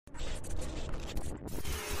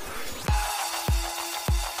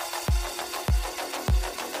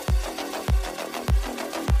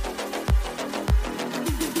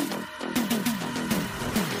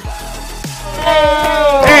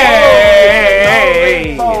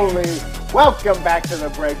Welcome back to the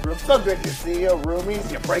break room. So good to see you, roomies,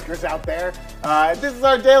 you breakers out there. This is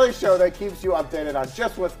our daily show that keeps you updated on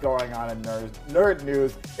just what's going on in nerd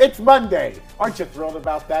news. It's Monday. Aren't you thrilled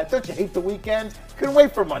about that? Don't you hate the weekend? Couldn't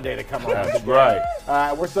wait for Monday to come around. That's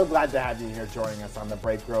right. We're so glad to have you here joining us on the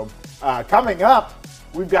break room. Coming up,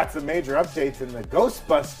 we've got some major updates in the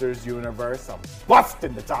Ghostbusters universe. I'm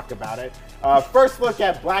busting to talk about it. First look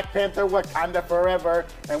at Black Panther Wakanda Forever,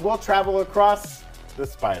 and we'll travel across the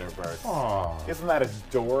Spider-Verse. Aww. Isn't that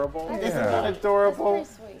adorable? Yeah. Isn't that adorable?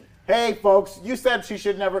 That's pretty sweet. Hey, folks, you said she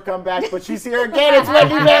should never come back, but she's here again. It's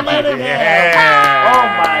Wendy Van Lanningham. Yeah.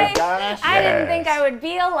 Oh, my gosh. I didn't think I would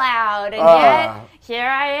be allowed, and yet here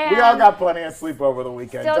I am. We all got plenty of sleep over the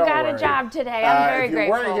weekend. Still Don't got worry. a job today. I'm very if you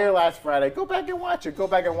grateful. weren't here last Friday, go back and watch it. Go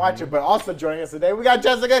back and watch it. But also joining us today, we got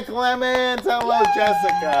Jessica Clemens. Hello,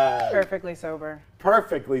 Jessica. Perfectly sober.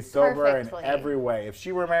 Perfectly sober Perfectly. in every way. If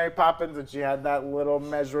she were Mary Poppins and she had that little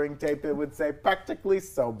measuring tape, it would say practically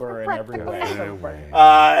sober in every way.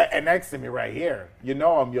 And next to me right here, you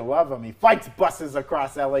know him, you love him. He fights buses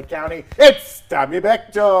across LA County. It's Tommy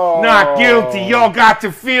Bechtel. Not guilty. Y'all got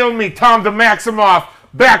to feel me. Tom the Maximoff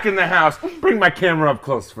back in the house. Bring my camera up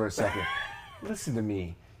close for a second. Listen to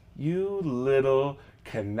me. You little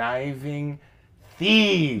conniving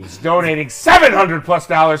thieves donating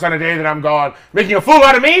 $700+ on a day that I'm gone. Making a fool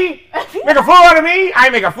out of me? Make a fool out of me? I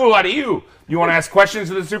make a fool out of you. You want to ask questions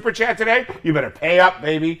in the super chat today? You better pay up,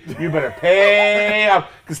 baby. You better pay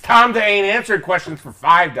up. Because Tom ain't answering questions for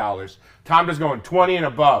 $5. Tom is going 20 and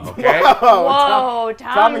above, okay? Whoa,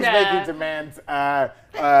 Tommy's making demands.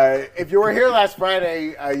 If you were here last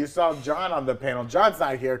Friday, you saw John on the panel. John's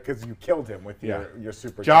not here because you killed him with your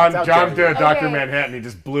super John chats. How dare did you. Dr. Manhattan. He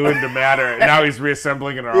just blew into matter, and now he's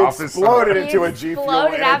reassembling in our He office. exploded He into a G Fuel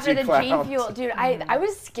exploded after energy the cloud. G Fuel. Dude, I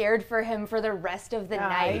was scared for him for the rest of the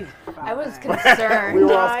night. he's I was fine. concerned. We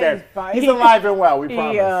were all scared. Fine. He's alive and well, we He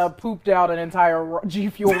promise. pooped out an entire G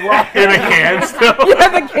Fuel rocket. In a can still.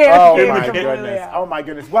 Yeah, the can. Oh came my completely goodness. out. Oh my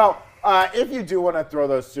goodness. Well, if you do want to throw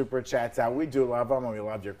those super chats out, we do love them and we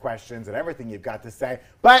love your questions and everything you've got to say.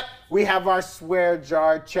 But we have our swear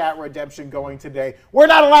jar chat redemption going today. We're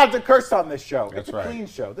not allowed to curse on this show. That's it's a right. clean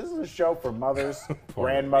show. This is a show for mothers, Poor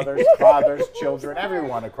grandmothers, fathers, children,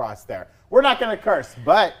 everyone across there. We're not going to curse,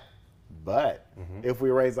 but if we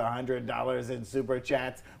raise $100 in super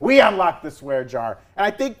chats, we unlock the swear jar. And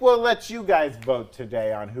I think we'll let you guys vote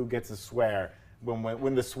today on who gets a swear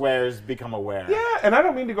when the swears become aware. Yeah, and I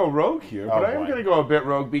don't mean to go rogue here, but I am boy. going to go a bit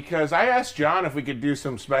rogue because I asked John if we could do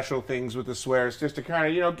some special things with the swears just to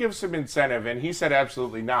kind of, give some incentive, and he said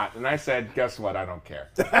absolutely not. And I said, guess what? I don't care.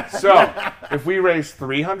 So if we raise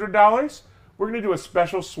 $300, we're going to do a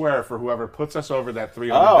special swear for whoever puts us over that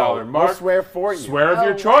 $300 mark. We'll swear for you. Swear of Oh,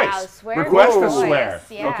 your choice. wow, swear of Request your a choice, swear.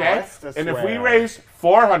 yeah. Okay? Request a And if we swear. raise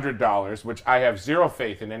 $400, which I have zero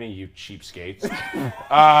faith in any of you cheapskates,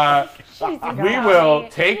 we will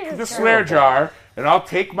take the swear jar, and I'll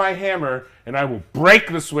take my hammer, and I will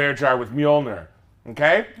break the swear jar with Mjolnir.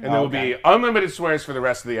 Okay? And there will be unlimited swears for the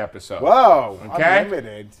rest of the episode. Whoa, Okay.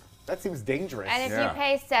 unlimited. That seems dangerous. And if Yeah. you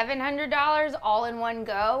pay $700 all in one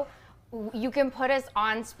go, you can put us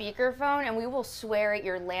on speakerphone and we will swear at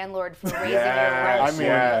your landlord for raising your rent.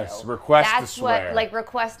 Yes. Request That's a swear. what, like,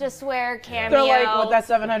 request a swear, cameo. They're like, with that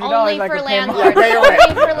 $700, only I for could pay my- landlords. Pay your Only rent.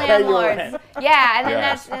 for Pay your landlords. rent. Yeah, and then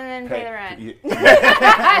Yes. pay the rent.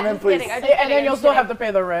 And then Just please. kidding, I'm just Yeah, and kidding, then you'll I'm still just have to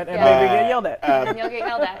pay the rent and Yeah. maybe get yelled at. kidding. You'll get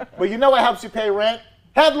yelled at. But you know what helps you pay rent?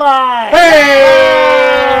 Headline!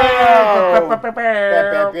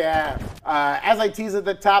 Yeah. As I tease at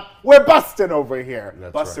the top, we're busting over here.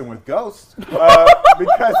 That's busting right. with ghosts.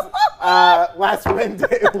 Because last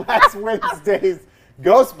Wednesday's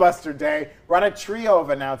Ghostbuster Day brought a trio of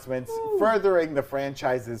announcements furthering the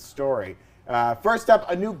franchise's story. First up,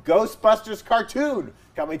 a new Ghostbusters cartoon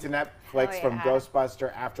coming to Netflix from yeah.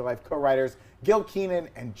 Ghostbuster Afterlife co-writers Gil Keenan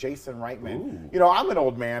and Jason Reitman. You know, I'm an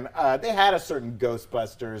old man. They had a certain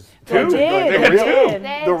Ghostbusters. Two? They The real, did.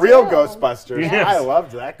 the real They do. Ghostbusters. Yes. I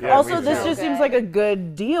loved that. Yeah, Also, me this too. just seems like a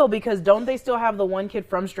good deal because don't they still have the one kid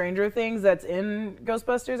from Stranger Things that's in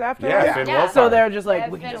Ghostbusters Afterlife? Yeah, Finn Yeah. Wolfhard. So they're just like, Yeah,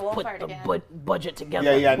 we can Finn just put Wolfhard the again. budget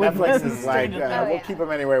together. Yeah, with Netflix this is like, Stranger Oh, we'll yeah. keep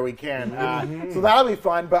them anywhere we can. So that'll be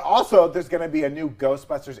fun. But also, there's going to be a new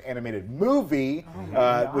Ghostbusters animated movie,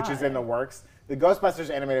 which is in the works. The Ghostbusters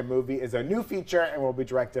animated movie is a new feature and will be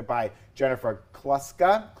directed by Jennifer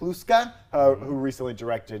Kluska, who recently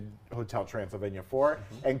directed Hotel Transylvania 4,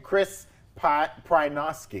 and Chris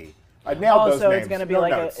Prynoski. I nailed those Also, names. it's gonna be No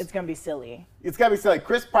like notes. it's gonna be silly. It's gotta be silly.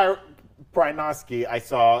 Chris Prynoski, I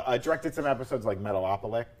saw, directed some episodes like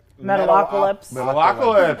Metalopolis. Metalocalypse.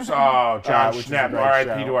 Metalocalypse. Oh, John which is a Schnepp. great R.I.P.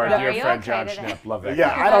 show. to our Are dear you friend okay John today? Schnepp. Love that.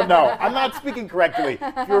 Yeah, I don't know. I'm not speaking correctly.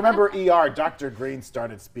 If you remember ER, Dr. Green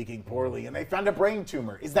started speaking poorly, and they found a brain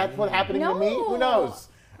tumor. Is that what's happening to me? Who knows?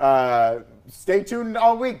 Stay tuned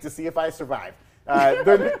all week to see if I survive.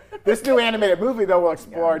 This new animated movie, though, will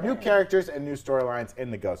explore new characters and new storylines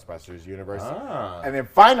in the Ghostbusters universe. And then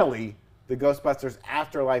finally, the Ghostbusters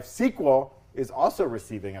Afterlife sequel is also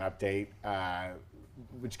receiving an update,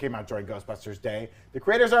 which came out during Ghostbusters Day. The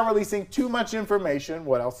creators aren't releasing too much information,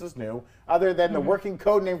 what else is new, other than the working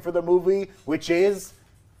code name for the movie, which is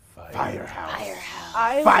Firehouse.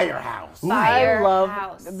 Firehouse. I love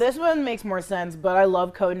Firehouse. this one. Makes more sense, but I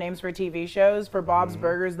love code names for TV shows. For Bob's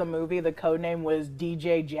Burgers, the movie, the code name was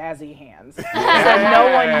DJ Jazzy Hands. So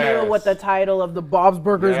no one knew what the title of the Bob's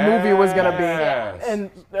Burgers movie was gonna be,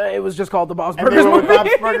 and it was just called the Bob's And they Burgers were with movie.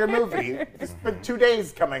 Bob's Burger movie. It's been 2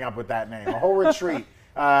 days coming up with that name, a whole retreat.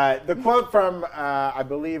 The quote from, I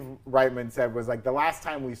believe Reitman said, was like, the last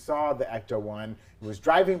time we saw the Ecto-1 was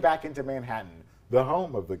driving back into Manhattan, the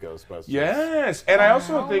home of the Ghostbusters. Yes, and I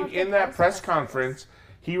also Home think of the in that press Ghostbusters. conference,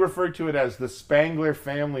 he referred to it as the Spangler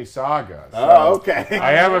family saga. So Oh, okay.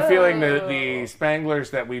 I have a feeling that the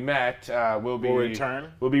Spanglers that we met will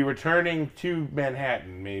return? Will be returning to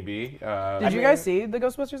Manhattan, maybe. Did you guys see the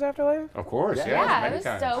Ghostbusters Afterlife? Of course, yes, Yeah, many it was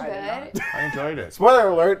times. so good. I enjoyed it. Spoiler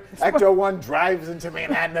alert, Ecto-1 drives into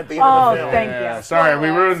Manhattan at the end Oh, of the film. thank Yeah, you. sorry, we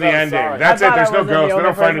ruined the So ending. sorry. That's I it. thought There's I no wasn't the ghosts. They only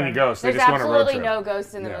don't find person. any ghosts. There's they just want a road absolutely trip. no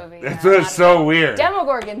ghosts in the movie. It's No, just so weird.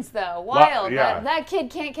 Demogorgons, though, wild. yeah. That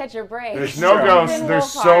kid can't catch a break. There's no Sure. ghosts. Finn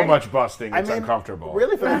There's so Wolfhard. much busting. I It's mean, uncomfortable.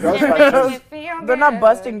 really, for the Busting Ghostbusters, it feel They're not good.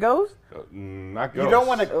 busting ghosts. Not ghosts. you don't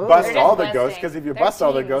want to They're bust just all the busting. ghosts, because if you They're bust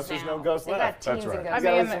all the teens ghosts, there's now. no ghosts They left. got That's teens right. and I ghosts.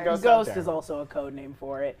 gotta mean, leave some ghosts out ghost there. is also a code name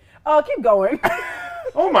for it. Oh, keep going.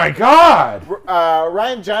 Oh my God!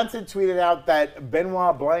 Ryan Johnson tweeted out that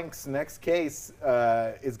Benoit Blanc's next case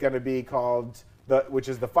is going to be called, which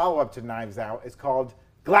is the follow-up to Knives Out, is called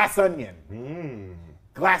Glass Onion.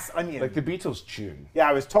 Glass Onion. Like the Beatles tune. Yeah,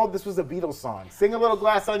 I was told this was a Beatles song. Sing a little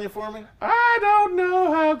Glass Onion for me. I don't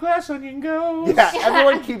know how Glass Onion goes. Yeah,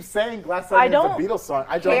 everyone keeps saying Glass I Onion is don't a Beatles song.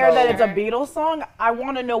 I don't Care know. that it's a Beatles song. I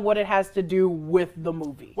want to know what it has to do with the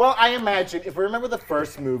movie. Well, I imagine, if we remember, the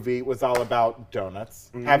first movie was all about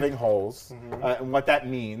donuts, having holes, and what that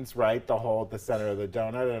means, right? The hole at the center of the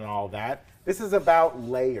donut and all that. This is about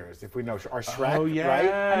layers, if we know, or Shrek, Oh, yeah.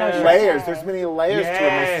 right? I know Shrek. Layers. There's many layers to a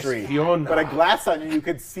Yes, mystery. Fiona. But a glass onion, you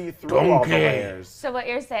could see through all the Donkey. layers. So what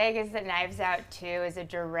you're saying is that Knives Out 2 is a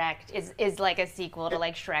direct, is like a sequel to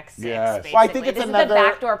like Shrek 6, Yes. basically. Well, I think it's this another- is the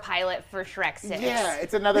backdoor pilot for Shrek 6. Yeah,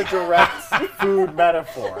 it's another direct food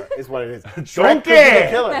metaphor, is what it is. Shrek Donkey. could be the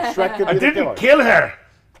killer. Shrek could be I the didn't killer. kill her.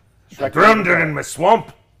 Shrek could be Drowned the her killer. in my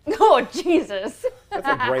swamp. Oh, Jesus. That's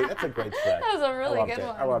a great Shrek. That was a really loved good it.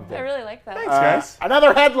 one. I loved it. I really like that. Thanks, guys.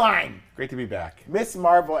 Another headline. Great to be back. Miss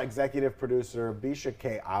Marvel executive producer Bisha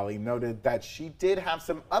K. Ali noted that she did have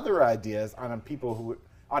some other ideas on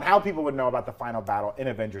how people would know about the final battle in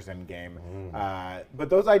Avengers Endgame, but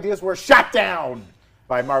those ideas were shut down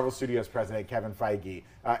by Marvel Studios president Kevin Feige.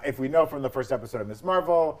 If we know from the first episode of Miss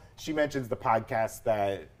Marvel, she mentions the podcast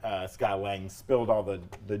that Scott Lang spilled all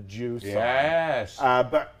the juice Yes. on.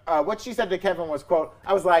 But what she said to Kevin was, quote,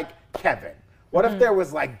 I was like, Kevin, what if there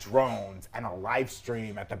was like drones and a live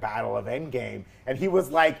stream at the Battle of Endgame? And he was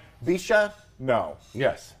like, Bisha, no.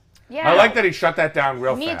 Yes. Yeah. I like that he shut that down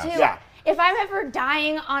real Me fast. too. Yeah. If I'm ever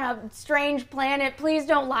dying on a strange planet, please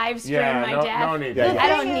don't live stream Yeah, my no- death. no need Yeah, to. I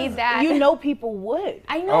don't need that. You know people would.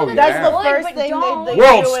 I know Oh, that yeah. That's the would, first but thing don't. they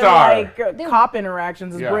World do star. in like cop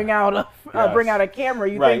interactions is Yeah. bring out a Yes. bring out a camera.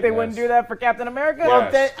 You Right, think they yes. wouldn't do that for Captain America? Well,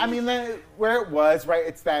 Yes. where it was, right?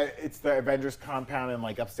 It's the Avengers compound in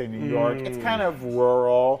like upstate New York. It's kind of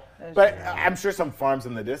rural, but I'm sure some farms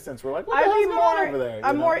in the distance were like, "What the hell's going on over there?"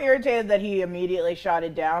 I'm you know? more irritated that he immediately shot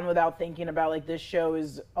it down without thinking about like this show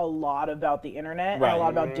is a lot about the internet and Right. a lot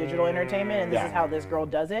about digital entertainment, and this Yeah. is how this girl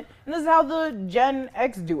does it, and this is how the Gen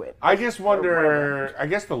X do it. I just wonder, I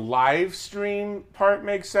guess the live stream part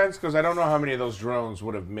makes sense because I don't know how many of those drones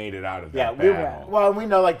would have made it out of Yeah, that battle. well, we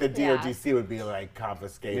know like the Yeah. DODC would be like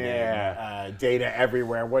confiscating Yeah. data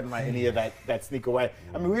everywhere, wouldn't let any of that sneak away.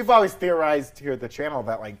 I mean, we've always theorized here at the channel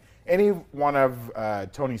that like any one of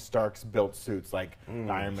Tony Stark's built suits, like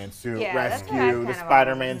the Iron Man suit, Yeah, that's what I've Rescue, kind the of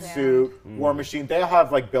Spider-Man always assumed. suit, War Machine, they all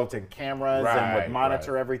have like built-in cameras and would Right,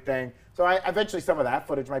 monitor right. everything. So eventually some of that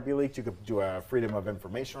footage might be leaked. You could do a Freedom of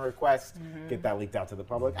Information request, get that leaked out to the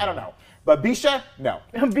public. I don't know. But Bisha, no.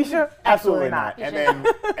 Bisha? Absolutely not. Bisha.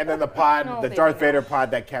 And then the pod, No, the baby, Darth no. Vader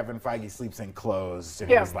pod that Kevin Feige sleeps in closed.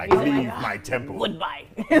 And Yeah. he's like, Oh my leave God. my temple. Goodbye.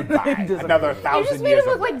 Goodbye. Another You 1,000 just made years him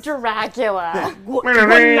look of like rest. Dracula. Good night.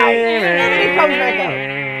 And then he comes back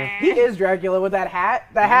out. He is Dracula with that hat.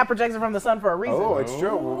 That hat protects him from the sun for a reason. Oh, it's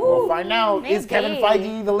true. We'll find out. Is Maybe. Kevin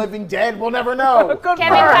Feige the living dead? We'll never know. Good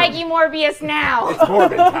Kevin burn. Feige Morbius now. It's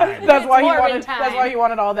Morbid time. That's why he Morbid wanted. time. That's why he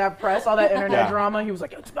wanted all that press, all that internet Yeah. drama. He was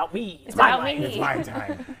like, "It's about me. It's about my life." me. It's my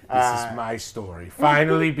time. This is my story,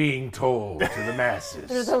 finally being told to the Through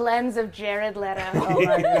masses. the lens of Jared Leto. Oh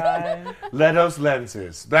my god! Leto's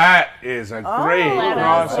lenses. That is a great Leto's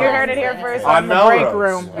crossover. You heard it here first On on the Melrose. break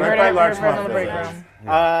room. You Right heard by it here Large first on the Muffin. break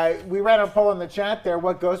room. We ran a poll in the chat there.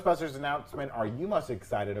 What Ghostbusters announcement are you most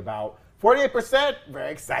excited about? 48%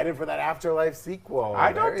 very excited for that Afterlife sequel.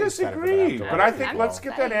 I don't Very excited for that disagree, Afterlife but I sequel. think let's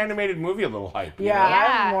get that animated movie a little hype. you Yeah, know?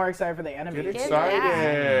 Yeah. I'm more excited for the Get animated. excited.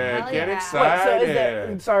 Hell Get yeah. excited.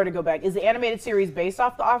 Wait, so sorry to go back. Is the animated series based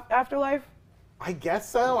off the Afterlife? I guess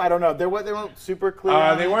so. I don't know. They weren't super clear.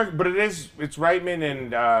 on They it. weren't, but it's Reitman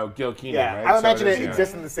and Gil Keenan, Yeah, right? I would So imagine is, it yeah.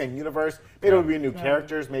 exists in the same universe. Maybe it would be new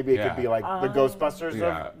characters. Maybe it Yeah. could be like the Ghostbusters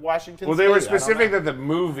Yeah. of Washington Well, they were State. I don't specific know. that the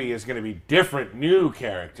movie is going to be different, new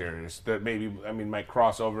characters that maybe, might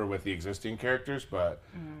cross over with the existing characters. But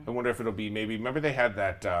I wonder if it'll be maybe. Remember they had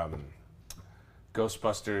that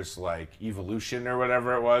Ghostbusters like Evolution or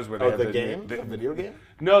whatever it was, where they Oh, had the game? the- The video game?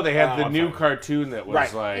 No, they had the I'm new sorry. cartoon that was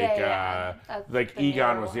Right. like, Yeah. like The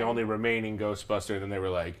Egon newer was the one. only remaining Ghostbuster, and then they were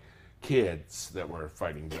like kids that were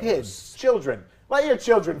fighting ghosts. Kids, children. Let your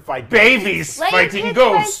children fight. Babies Let your fighting kids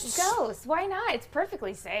ghosts. fight ghosts. Why not? It's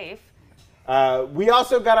perfectly safe. We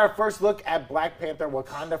also got our first look at Black Panther: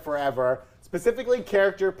 Wakanda Forever, specifically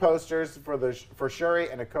character posters for Shuri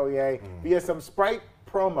and Okoye via some Sprite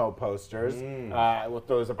promo posters. We'll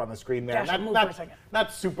throw those up on the screen there. Josh, move for a second.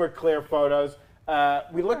 Not super clear photos. I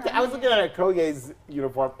was looking at Okoye's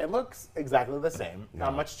uniform. It looks exactly the same.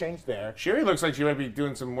 Not much change there. Shuri looks like she might be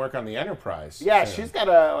doing some work on the Enterprise. Yeah, soon. she's got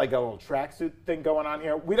a little tracksuit thing going on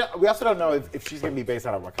here. We also don't know if she's going to be based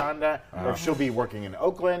out of Wakanda or if she'll be working in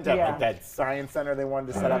Oakland at Yeah. like that science center they wanted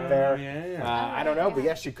to set up there. yeah. I don't know, but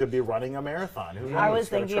yeah, she could be running a marathon. Who knows? I was She's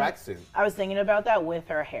got a thinking. tracksuit. I was thinking about that with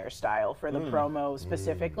her hairstyle for the promo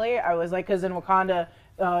specifically. I was like, because in Wakanda,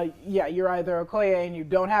 you're either Okoye and you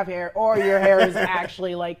don't have hair, or your hair is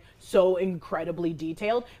actually like so incredibly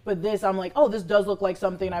detailed. But this, I'm like, oh, this does look like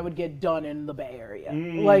something I would get done in the Bay Area.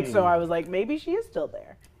 Like, so I was like, maybe she is still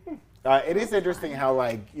there. It is interesting how,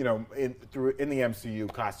 like, you know, in the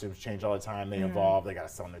MCU, costumes change all the time. They evolve. They got to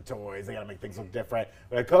sell new toys. They got to make things look different.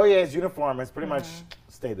 But Okoye's uniform has pretty much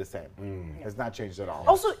stayed the same. Has not changed at all.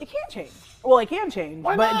 Also, it can't change. Well, it can change,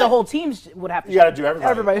 Why but not? the whole team would have to. You got to change. do everybody.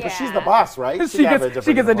 Everybody. But she's Yeah. the boss, right? She can have gets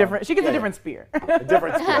a uniform. different. She gets a Yeah, different spear. yeah. A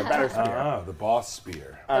different spear, better spear. Oh, the boss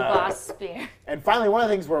spear. The boss spear. And finally, one of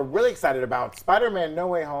the things we're really excited about, Spider-Man No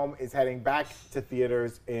Way Home is heading back to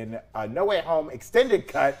theaters in a No Way Home extended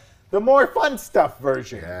cut, the more fun stuff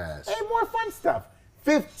version. Yes. Hey, more fun stuff.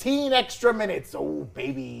 15 extra minutes. Oh,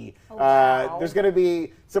 baby. wow. There's going to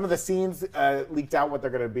be some of the scenes leaked out what they're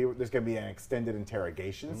going to be. There's going to be an extended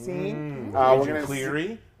interrogation scene. Agent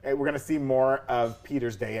Cleary. We're going to see more of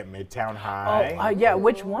Peter's day at Midtown High. Yeah,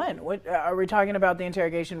 which one? What are we talking about? The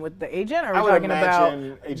interrogation with the agent? Or are we I would talking about?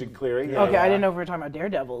 imagine Agent Cleary. Okay, I didn't know if we were talking about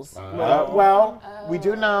Daredevils. Well, we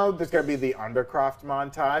do know there's going to be the Undercroft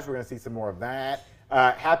montage. We're going to see some more of that.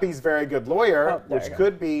 Happy's Very Good Lawyer, there which you go.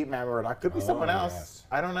 could be Matt Murdock, could be someone else. yes.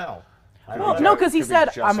 I don't know. Well, no, because he Could be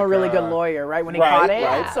said I'm a really good Jessica. lawyer, right? When he Right, caught it,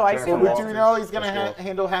 right. so I Jennifer see Well, we that. do Walters. know he's going to That's cool.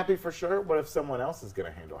 handle Happy for sure. What if someone else is going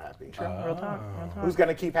to handle Happy? Real talk, real talk. Who's going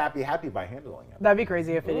to keep Happy by handling him? That'd be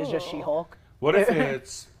crazy if it is just She-Hulk. What if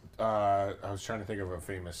it's? I was trying to think of a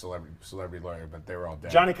famous celebrity lawyer, but they were all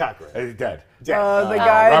dead. Johnny Cochran. Dead. Dead. The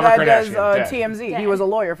guy Robert that does Kardashian, dead. TMZ, he Dead. was a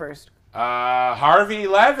lawyer first. Harvey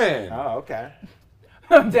Levin. Oh, okay.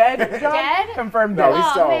 Dead? John? Dead? Confirmed No, dead.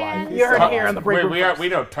 he's still Oh, alive. man. He's You heard still it here alive. on the break Wait, room. we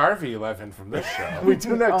know Tarvey Levin from this show. We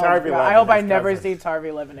do know Oh, Tarvey God. Levin. I hope I his never cousin. see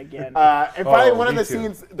Tarvey Levin again. And finally, one of me the too.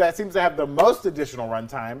 scenes that seems to have the most additional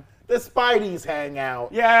runtime, the Spideys hang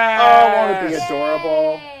out. Yeah. Oh, won't it be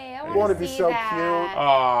adorable? Yay, I Won't want it to be see so that. cute?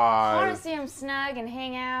 I want Aw, to see him snug and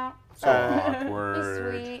hang out. so Be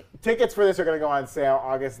awkward. sweet. Tickets for this are going to go on sale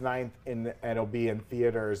August 9th, and it'll be in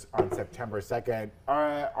theaters on September 2nd.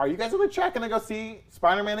 Are you guys in the chat going to go see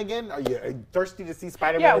Spider-Man again? Are you thirsty to see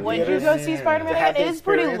Spider-Man yeah, in would you theaters? go see Spider-Man To have again? the It is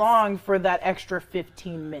pretty experience? long for that extra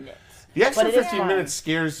 15 minutes. The extra But it is 15 fun. minutes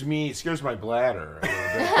scares my bladder a little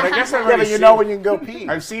bit. But I guess I've Yeah, already but you seen know when you can go pee.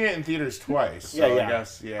 I've seen it in theaters twice. So Yeah, yeah. I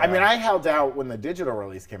guess, yeah. I mean, I held out when the digital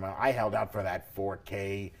release came out. I held out for that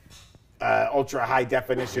 4K ultra high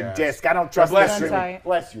definition Yes. disc. I don't trust Bless the you. streaming.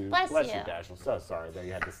 Bless you. Bless you, you. Dash. I'm so sorry that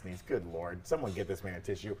you had to sneeze. Good Lord. Someone get this man a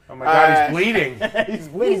tissue. Oh my God, he's bleeding. He's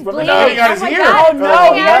bleeding from the bleeding. No, he got Oh his my ear. God, Oh, no,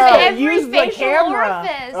 coming he out of has to every use the facial camera.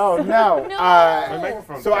 orifice. Oh no. No. My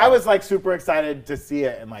microphone's So I down. was like super excited to see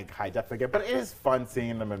it in like high def again, but it is fun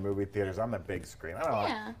seeing them in movie theaters on the big screen. I don't know.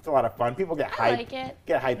 Yeah. It's a lot of fun. People get I hype. like it.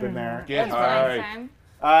 Get hype in there. Get It's fun hype. time.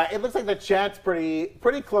 It looks like the chat's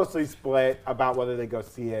pretty closely split about whether they go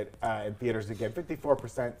see it in theaters again.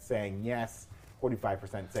 54% saying yes,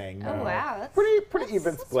 45% saying no. Oh wow, that's Pretty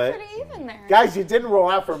even that's split. Pretty even there. Guys, you didn't roll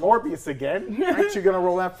out for Morbius again. Aren't you gonna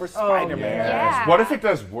roll out for Spider-Man? Yes. Yeah. What if it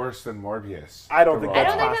does worse than Morbius? I don't think I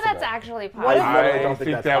that's don't think that that's possible. actually What if- possible. I I don't think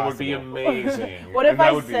think that's that would be possible. amazing. What if And that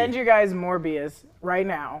I would be- send you guys Morbius right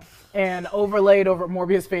now and overlaid over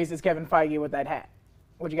Morbius' face is Kevin Feige with that hat?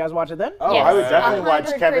 Would you guys watch it then? Oh, Yes. I would definitely watch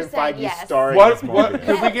 100% Kevin Feige yes. starring What? as What? Morbius.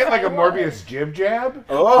 Could we get like a I would. Morbius jib jab?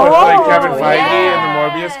 Oh, With, like Kevin Feige yes. in the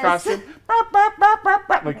Morbius costume, Bop, bop, bop, bop,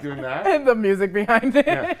 bop, like doing that. And the music behind it.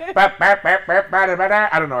 Yeah. Bop, bop, bop, bop, bop, bop, bop.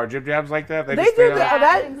 I don't know. Are jib jabs like that? They just did stay that. on- I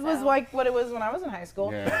That think was so. like what it was when I was in high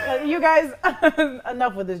school. Yeah. You guys,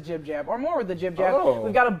 enough with this jib jab, or more with the jib jab. Oh.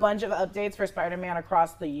 We've got a bunch of updates for Spider-Man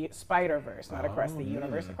across the Spider-Verse, not across the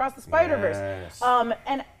universe, across the Spider-Verse. Yes.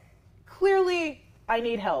 And clearly, I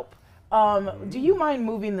need help. Do you mind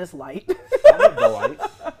moving this light? I'm the light.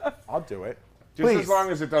 I'll do it. Just Please. as long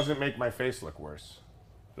as it doesn't make my face look worse.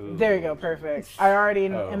 There you go, perfect. I already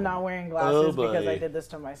Oh. am not wearing glasses boy. because I did this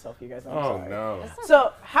to myself, you guys. I'm Oh sorry. no.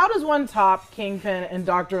 So, how does one top Kingpin and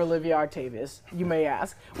Dr. Olivia Octavius, you may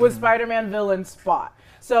ask, with Spider-Man villain Spot?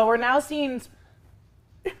 So, we're now seeing...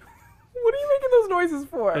 What are you making those noises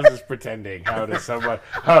for? This is pretending. How does someone?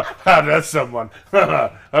 How does someone?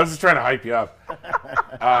 I was just trying to hype you up.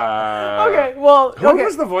 Okay, well, Who okay.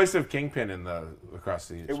 was the voice of Kingpin in the across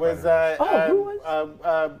the? It was, who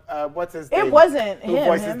was? what's his name? It wasn't Who him.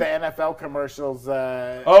 voices the NFL commercials?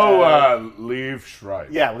 Leave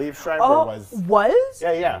Schreiber. Yeah, Liev Schreiber Oh, was. was?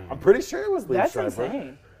 Yeah. I'm pretty sure it was Liev That's Schreiber.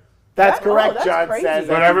 insane. That's That- correct, that's John crazy. says.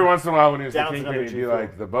 But every once in a while, when he was the Down to Kingpin, number he'd be 2.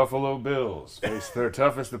 like, "The Buffalo Bills face their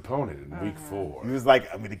toughest opponent in Week 4." He was like,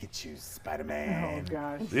 I'm going to get you, Spider-Man. Oh,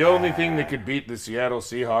 gosh. The only thing that could beat the Seattle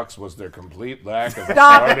Seahawks was their complete lack of a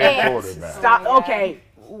Stop starting it. quarterback. Stop. Oh, Okay.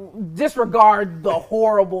 Disregard the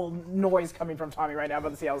horrible noise coming from Tommy right now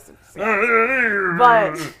about the Seattle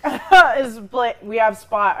Seahawks. But we have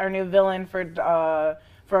Spot, our new villain for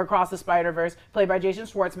Across the Spider-Verse, played by Jason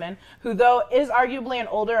Schwartzman, who, though is arguably an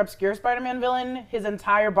older, obscure Spider-Man villain, his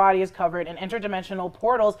entire body is covered in interdimensional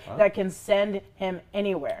portals that can send him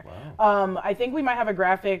anywhere. Wow. I think we might have a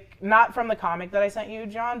graphic, not from the comic that I sent you,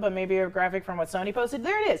 John, but maybe a graphic from what Sony posted.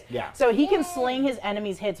 There it is. Yeah. So he can sling his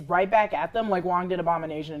enemies' hits right back at them, like Wong did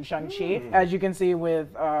Abomination and Shang-Chi, as you can see with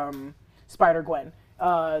Spider-Gwen.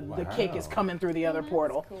 The kick is coming through the other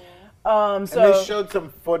portal. Cool. And So they showed some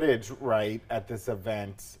footage, right, at this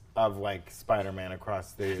event of like Spider-Man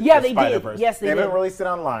across the Yeah, the they did. Spider-Verse. Yes, they haven't did. released it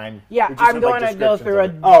online. yeah, We just I'm have, like, going to go descriptions through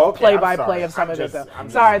of a it. Oh, okay, I'm play-by-play sorry. of some I'm of just- it, though. I'm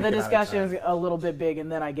just Sorry, the speaking out of discussion is turn. a little bit big,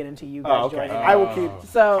 and then I get into you Oh, guys okay. joining. I will keep.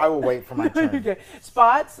 So- I will wait for my turn. Okay.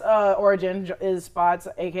 Spot's origin is Spot's,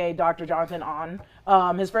 aka Dr. Jonathan On.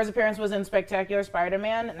 His first appearance was in Spectacular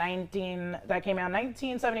Spider-Man, that came out in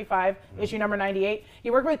 1975, issue number 98.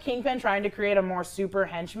 He worked with Kingpin trying to create a more super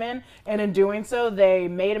henchman, and in doing so, they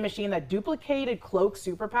made a machine that duplicated Cloak's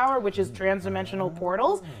superpower, which is transdimensional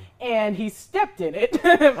portals, and he stepped in it,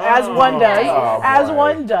 as one does. Oh, As boy.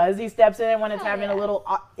 one does, he steps in it when it's having yeah. a little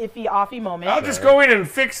iffy-offy moment. I'll just go in and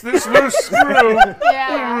fix this loose screw.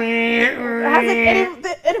 Yeah.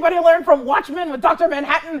 Has anybody learned from Watchmen with Dr.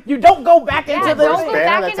 Manhattan? You don't go back into Yeah, the don't go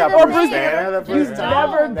back That's into how the Bruce dream. Banner, the You first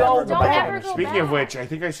never time. go Don't back. ever go Speaking back. of which, I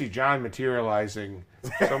think I see John materializing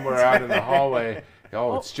somewhere out in the hallway.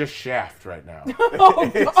 Oh, it's just Shaft right now.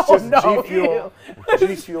 It's just no, G Fuel.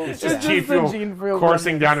 G Fuel. It's It's just G just the Fuel Gene Fuel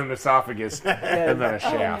coursing down an esophagus and then a Oh,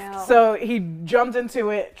 shaft. no. So he jumped into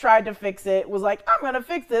it, tried to fix it, was like, I'm gonna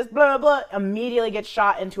fix this, blah, blah, blah. Immediately gets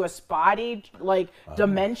shot into a spotty,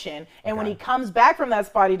 dimension. And when he comes back from that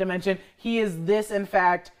spotty dimension, he is this, in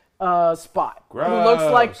fact, Spot. Who looks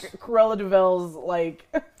like Gross. Cruella DeVille's,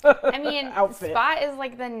 I mean, outfit. Spot is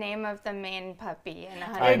like the name of the main puppy in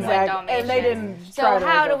 101 Exactly. Dalmatians. And they didn't So try to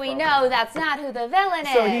how go do we from know that's not who the villain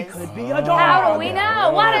is? So he could be a dog. How do we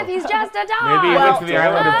know? What if he's just a dog? Maybe he went to the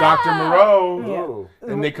island of Dr. Moreau Ooh.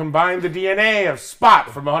 and they combined the DNA of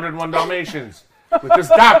Spot from 101 Dalmatians with this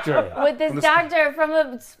doctor. With this doctor from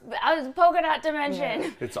the polka dot dimension. Yeah.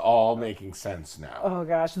 It's all making sense now. Oh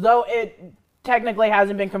gosh, though it technically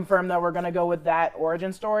hasn't been confirmed that we're going to go with that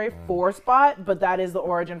origin story for Spot, but that is the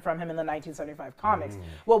origin from him in the 1975 comics.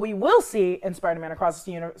 What we will see in Spider-Man Across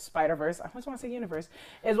the Spider-Verse, I always want to say universe,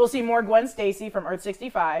 is we'll see more Gwen Stacy from Earth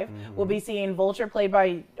 65. We'll be seeing Vulture played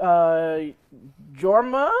by Jorma.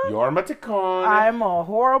 Jorma Tacon. I'm a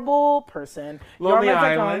horrible person. Lonely Jorma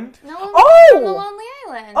Tacon. Island. No one Oh! from the Lonely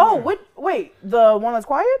Island. Oh, wait, the one that's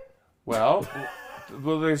quiet? Well,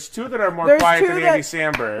 there's two that are more There's quiet two than that- Andy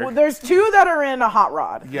Samberg. Well, there's two that are in a Hot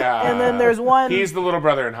Rod. Yeah. And then there's one. He's the little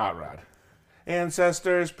brother in Hot Rod.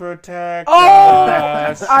 Ancestors protect Oh!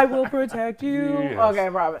 us. I will protect you. Yes. Okay,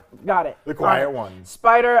 Robin. Got it. The quiet ones.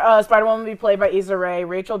 Spider-Woman will be played by Issa Rae.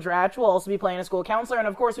 Rachel Dratch will also be playing a school counselor. And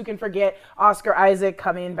of course, who can forget Oscar Isaac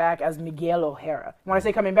coming back as Miguel O'Hara. When I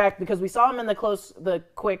say coming back, because we saw him in the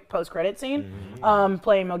quick post-credit scene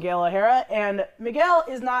playing Miguel O'Hara. And Miguel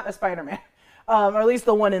is not a Spider-Man. Or at least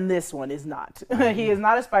the one in this one is not. He is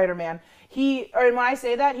not a Spider-Man. Or when I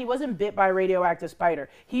say that, he wasn't bit by a radioactive spider.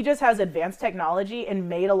 He just has advanced technology and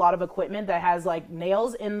made a lot of equipment that has like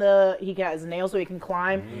nails he has nails so he can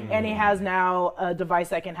climb, and he has now a device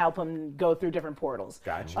that can help him go through different portals.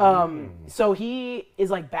 Gotcha. So he is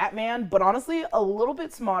like Batman, but honestly a little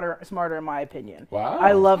bit smarter in my opinion. Wow.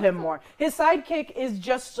 I love him more. His sidekick is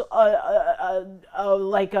just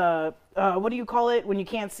like a what do you call it when you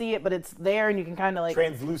can't see it but it's there and you can kind of like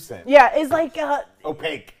Translucent. yeah, it's like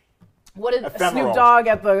Opaque. what is Ephemeral. Snoop Dogg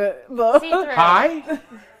at the See-through. Hi?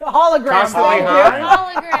 hologram? Constantly Thank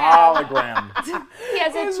you. high? Hologram. He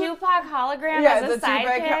has a Tupac hologram Yeah, as a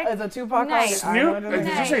sidekick. it's a Tupac. Nice. I know Snoop? what it is.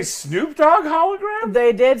 Did you say Snoop Dogg hologram?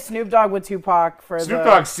 They did Snoop Dogg with Tupac for Snoop the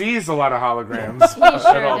Dogg sees a lot of holograms. He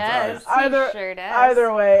sure all does. times. He sure does.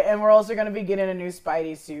 Either way, and we're also going to be getting a new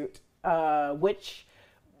Spidey suit, which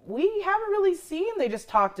we haven't really seen. They just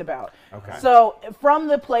talked about. Okay. So from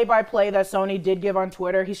the play-by-play that Sony did give on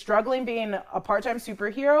Twitter, he's struggling being a part-time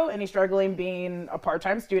superhero and he's struggling being a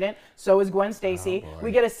part-time student. So is Gwen Stacy. We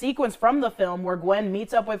get a sequence from the film where Gwen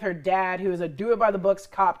meets up with her dad, who is a do-it-by-the-books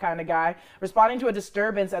cop kind of guy, responding to a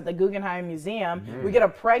disturbance at the Guggenheim Museum. We get a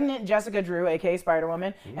pregnant Jessica Drew, aka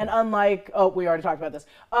Spider-Woman, and unlike we already talked about this.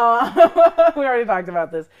 We already talked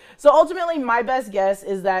about this. So ultimately, my best guess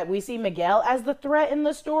is that we see Miguel as the threat in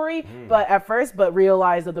the story, but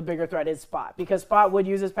realize that the bigger threat is Spot, because Spot would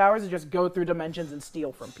use his powers to just go through dimensions and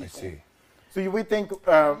steal from people. I see. So you would think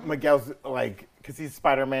Miguel's like, because he's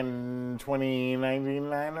Spider-Man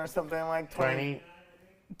 2099 or something like 20.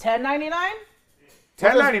 1099?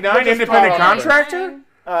 1099 independent contractor?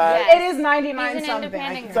 Yes. It is 99 He's an something.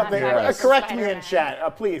 independent Something. contractor. Correct me in Spider-Man.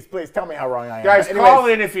 chat. Please tell me how wrong I am. Guys, But call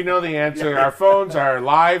anyways, in if you know the answer. Our phones are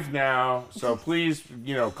live now, so please,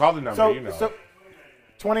 call the number. So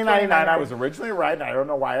 2099, I was originally right, and I don't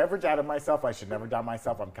know why I ever doubted myself. I should never doubt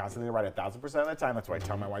myself. I'm constantly right 1,000% of the time. That's what I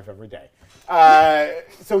tell my wife every day.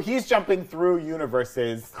 So he's jumping through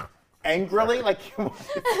universes angrily. Like,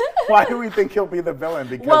 why do we think he'll be the villain?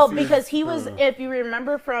 Because he was, if you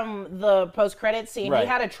remember from the post-credit scene, Right. he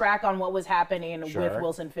had a track on what was happening Sure. with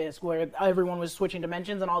Wilson Fisk, where everyone was switching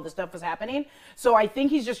dimensions and all this stuff was happening. So I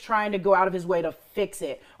think he's just trying to go out of his way to fix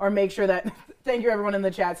it, or make sure that, thank you everyone in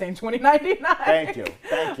the chat saying 2099. Thank you.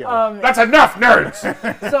 That's enough, nerds!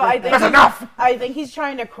 So I think That's enough! I think he's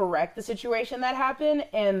trying to correct the situation that happened,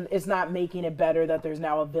 and it's not making it better that there's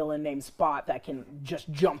now a villain named Spot that can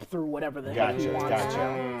just jump through whatever the heck he wants to.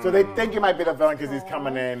 Gotcha. So they think he might be the villain because he's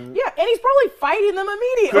coming in. Yeah, and he's probably fighting them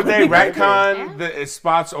immediately. Could they retcon the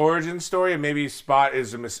Spot's origin story, and maybe Spot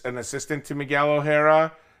is an assistant to Miguel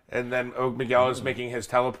O'Hara, and then Miguel is making his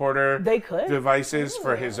teleporter They could. devices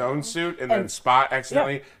for his own suit, and then Spot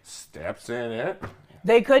accidentally steps in it.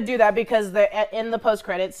 They could do that because in the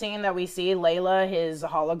post-credit scene that we see, Layla, his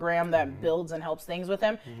hologram that builds and helps things with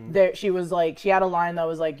him, she had a line that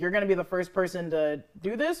was like, "You're going to be the first person to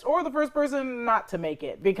do this or the first person not to make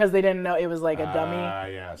it," because they didn't know it was like a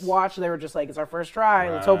dummy Yes. watch. They were just like, "It's our first try.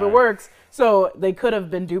 Let's hope it works." So they could have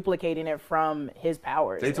been duplicating it from his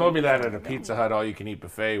powers. They told me that at a Pizza Hut all-you-can-eat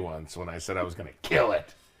buffet once when I said I was going to kill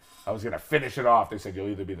it. I was going to finish it off. They said, "You'll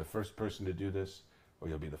either be the first person to do this, or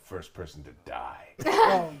you'll be the first person to die."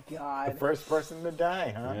 Oh God. First person to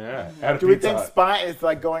die, huh? Yeah. At a Do we Pizza think Hut. Spy is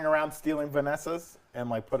like going around stealing Vanessa's and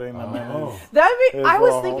like putting them in his... That'd be. His I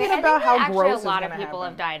was little- thinking I think about that how actually gross a lot is of gonna people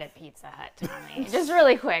happen. have died at Pizza Hut, Tommy. Just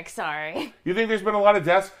really quick, sorry. You think there's been a lot of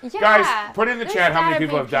deaths? Yeah. Guys, put in the There's chat how many gotta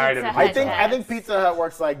people be have died at a Pizza Pizza Hut Hut. I think Pizza Hut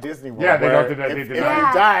works like Disney World. Yeah, they where don't do that. If They you do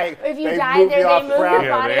that. die, If you they die, move then you they off move your ground.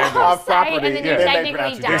 body Yeah, off off site, property. and then you Yeah. Then they technically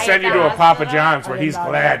pronounce it. die. They at send you the to a Papa hospital. John's where I did he's not know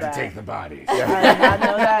glad to that. take the bodies. I did not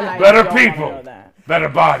know that. And I Better don't wanna people. know that. Better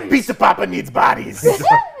bodies. Pizza Papa needs bodies.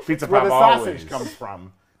 Pizza Where Pop the always. sausage comes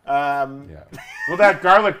from. Yeah. Well, that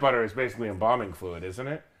garlic butter is basically embalming fluid, isn't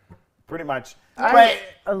it? Pretty much. I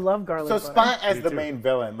love garlic So butter. Spot as Me the too. main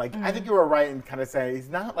villain, like I think you were right in kind of saying he's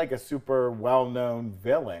not like a super well-known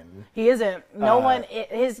villain. He isn't. No one.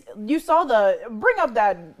 His. You saw the. Bring up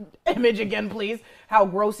that image again, please. How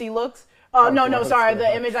gross he looks. No, gross. sorry.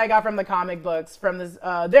 The image I got from the comic books. From this.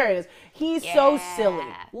 There it is. He's so Yeah. silly.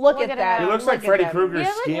 Look at that. him. He looks like Look at Freddy that. Krueger's He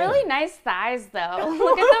has skin. like really nice thighs, though.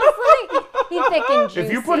 Look at those, like, he's thick and juicy.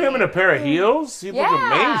 If you put him in a pair of heels, he'd look Yeah.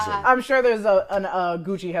 amazing. I'm sure there's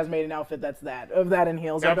Gucci has made an outfit that's of that in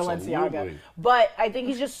heels or Absolutely. Balenciaga. But I think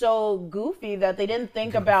he's just so goofy that they didn't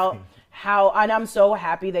think about how, and I'm so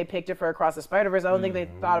happy they picked it for Across the Spider-Verse. I don't think they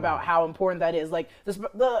thought about how important that is. Like the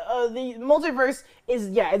multiverse is,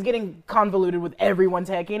 it's getting convoluted with everyone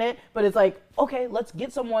taking it, but it's like, okay, let's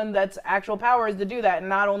get someone that's actual powers to do that. And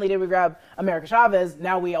not only did we grab America Chavez,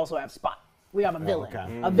 now we also have Spot. We have a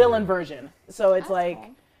villain, a villain version. So it's like,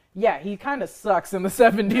 cool. yeah, he kind of sucks in the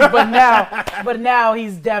 70s, but now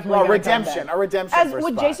he's definitely Well, gonna come redemption, back. a redemption As for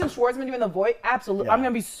with Spot. Jason Schwartzman doing the voice, absolutely. Yeah. I'm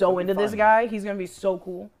gonna be so into this fun. guy. He's gonna be so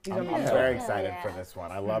cool. He's gonna I'm be so very cool. excited yeah. for this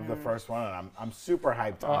one. I love the first one, and I'm super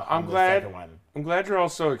hyped on, I'm the glad. second one. I'm glad you're all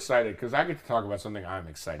so excited because I get to talk about something I'm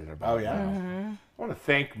excited about. Oh yeah. Mm-hmm. I want to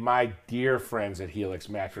thank my dear friends at Helix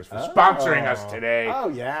Mattress for sponsoring us today. Oh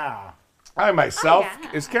yeah. I myself, Oh,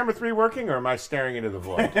 yeah. is camera 3 working or am I staring into the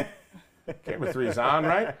void? Camera 3's on,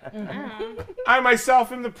 right? I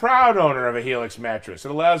myself am the proud owner of a Helix mattress.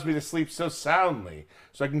 It allows me to sleep so soundly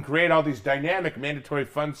so I can create all these dynamic mandatory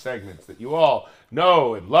fun segments that you all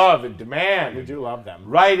know and love and demand. We do love them.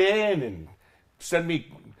 Write in and send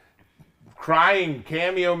me crying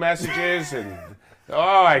cameo messages and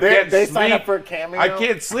I can't They sleep. sign up for Cameo? I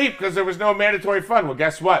can't sleep because there was no mandatory fun. Well,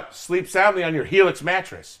 guess what? Sleep soundly on your Helix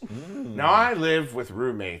mattress. Now I live with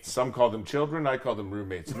roommates. Some call them children. I call them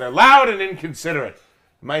roommates, and they're loud and inconsiderate.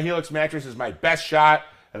 My Helix mattress is my best shot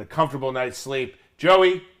at a comfortable night's sleep.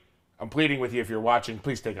 Joey, I'm pleading with you if you're watching.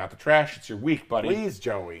 Please take out the trash. It's your week, buddy. Please,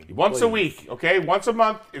 Joey. Once a please. week, okay? Once a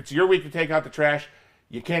month, it's your week to take out the trash.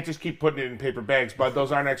 You can't just keep putting it in paper bags, bud.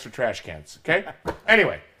 Those aren't extra trash cans, okay?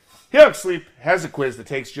 Anyway, Helix Sleep has a quiz that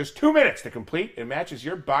takes just 2 minutes to complete and matches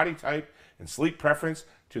your body type and sleep preference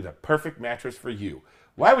to the perfect mattress for you.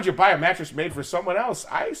 Why would you buy a mattress made for someone else?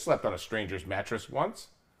 I slept on a stranger's mattress once.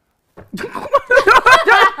 Every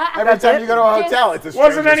time you go to a hotel, it's a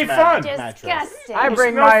Wasn't stranger's any fun. mattress. Disgusting. I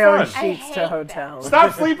bring no my own fun. sheets I to hate that. hotels.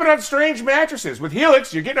 Stop sleeping on strange mattresses. With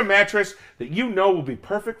Helix, you're getting a mattress that you know will be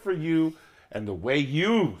perfect for you and the way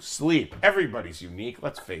you sleep. Everybody's unique,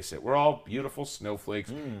 let's face it. We're all beautiful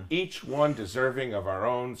snowflakes, each one deserving of our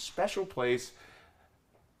own special place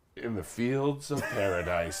in the fields of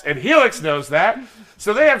paradise. And Helix knows that,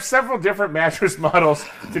 so they have several different mattress models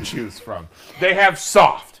to choose from. They have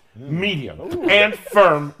soft, medium, and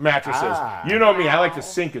firm mattresses. You know me, I like to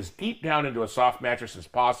sink as deep down into a soft mattress as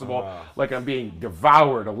possible, like I'm being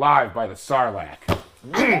devoured alive by the Sarlacc.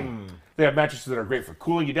 They have mattresses that are great for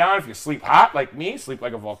cooling you down if you sleep hot like me, sleep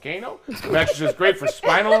like a volcano. The mattress is great for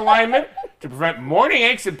spinal alignment, to prevent morning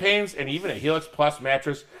aches and pains, and even a Helix Plus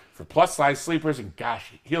mattress for plus-size sleepers. And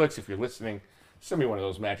gosh, Helix, if you're listening, send me one of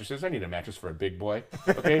those mattresses. I need a mattress for a big boy,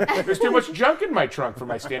 okay? There's too much junk in my trunk for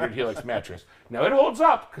my standard Helix mattress. Now, it holds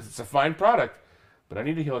up because it's a fine product, but I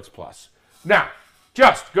need a Helix Plus. Now,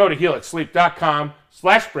 just go to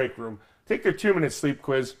helixsleep.com/breakroom, take their 2-minute sleep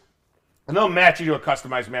quiz, and they'll match you to a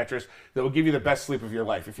customized mattress that will give you the best sleep of your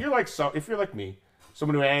life. If you're like me,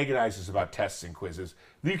 someone who agonizes about tests and quizzes,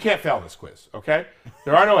 you can't fail this quiz, okay?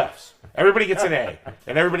 There are no F's. Everybody gets an A,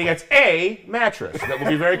 and everybody gets a mattress that will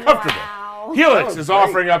be very comfortable. Wow. Helix is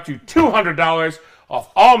offering up to $200 off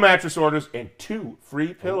all mattress orders and 2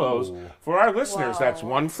 free pillows for our listeners. Whoa. That's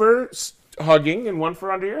one for hugging and one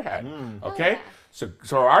for under your head, okay? So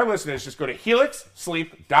our listeners, just go to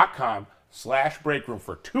helixsleep.com/breakroom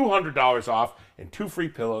for $200 off and 2 free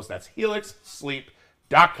pillows. That's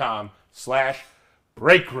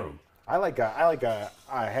helixsleep.com/breakroom. I like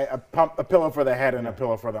a pillow for the head and a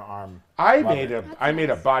pillow for the arm. I made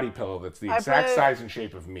a body pillow that's the exact size and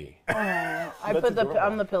shape of me. I'm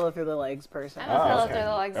the pillow through the legs person. I'm a pillow through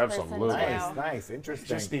the legs Absolutely. person. Nice, interesting.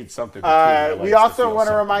 Just need something. We also want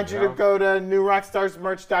to remind you to go to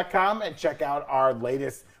newrockstarsmerch.com and check out our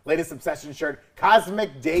latest obsession shirt,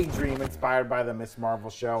 Cosmic Daydream, inspired by the Miss Marvel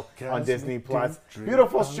show on Disney Plus.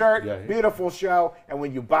 Beautiful shirt, beautiful show, and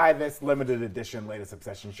when you buy this limited edition latest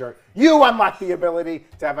obsession shirt, you unlock the ability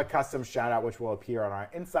to have a custom shout out, which will appear on our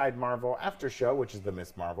Inside Marvel after show, which is the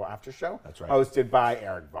Miss Marvel after show. That's right. Hosted by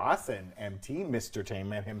Eric Voss and MT, Mr.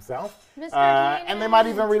 Tainman himself. Mr. And they might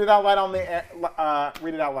even read it out loud on the air,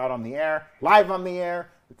 live on the air.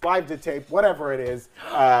 Live to tape, whatever it is.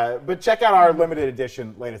 But check out our limited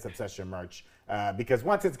edition latest obsession merch because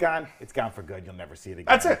once it's gone for good. You'll never see it again.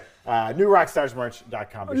 That's it.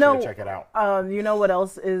 Newrockstarsmerch.com. Be sure to check it out. You know what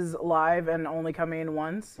else is live and only coming in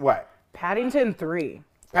once? What? Paddington 3.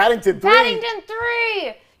 Paddington 3. Paddington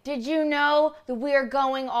 3! Did you know that we are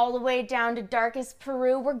going all the way down to darkest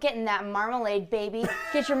Peru? We're getting that marmalade, baby.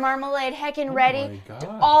 Get your marmalade heckin' ready. my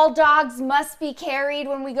God. All dogs must be carried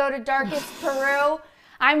when we go to darkest Peru.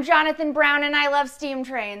 I'm Jonathan Brown, and I love steam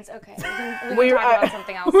trains. Okay, we can talk about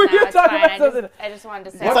something else now. It's fine. I just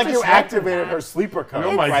wanted to say. It's like you activated her sleeper code.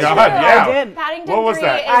 Oh my right God! there. Yeah. I did. Paddington What was 3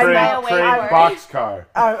 that? is my Train away word. boxcar.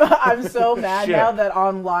 I'm so mad Shit. now that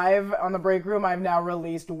on live on the break room I've now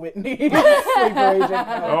released Whitney sleeper agent code.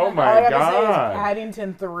 Oh my All I have to say God. is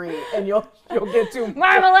Paddington 3, and you'll get to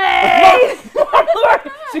Marmalade!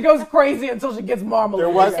 She goes crazy until she gets marmalade.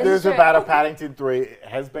 There was again. news true. about a Paddington 3. It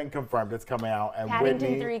has been confirmed. It's coming out, and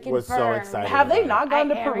Paddington Whitney 3 was so confirmed. excited. Have they about not gone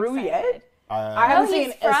to I am Peru excited. yet? it. I haven't No, seen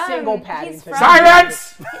he's a from- single he's Paddington. from-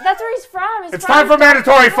 Silence! That's where he's from. He's It's from time for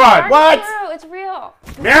mandatory fun. What? Peru. It's real.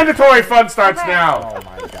 Mandatory fun starts Okay. now. Oh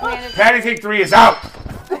my God. Paddington 3 is out.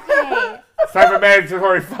 Okay. It's time for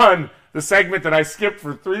mandatory fun. The segment that I skipped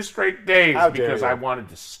for 3 straight days How dare because you. I wanted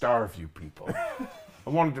to starve you people. I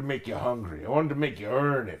wanted to make you hungry. I wanted to make you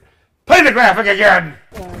earn it. Play the graphic again.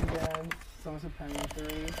 Oh god. Someone's a Paddington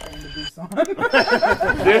 3 trying to do something.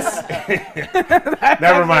 This.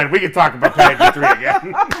 Never mind. We can talk about Paddington 3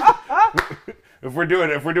 again. if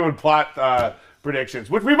we're doing plot predictions,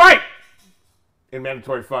 which we might in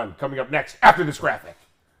mandatory fun coming up next after this graphic.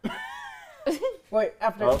 Wait,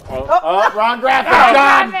 after. Wrong graphic,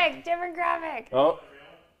 John. Different graphic. Oh,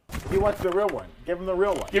 he wants the real one. Give him the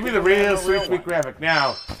real one. Give me the real sweet graphic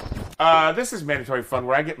now. This is mandatory fun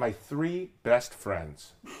where I get my 3 best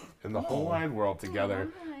friends in the whole wide world together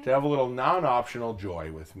to have a little non-optional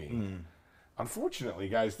joy with me. Unfortunately,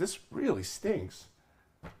 guys, this really stinks.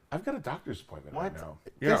 I've got a doctor's appointment right now.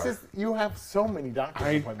 You have so many doctor's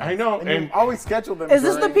appointments. I know, and and- you always schedule them. Is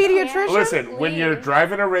this the during- pediatrician? Listen, when you're Leave.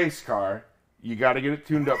 driving a race car, you got to get it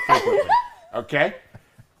tuned up frequently. Okay?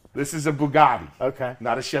 This is a Bugatti, Okay.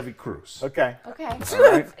 not a Chevy Cruise. Okay. Okay. All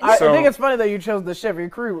right? I So- think it's funny that you chose the Chevy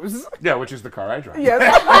Cruze. yeah, which is the car I drive. Yes.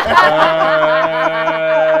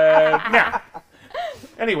 Now,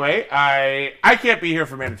 anyway, I can't be here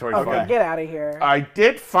for mandatory Okay. fun. Get out of here. I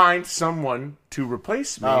did find someone to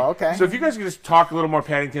replace me. Oh, okay. So if you guys could just talk a little more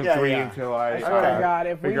Paddington Yeah, 3 yeah. until I Okay. Oh my god,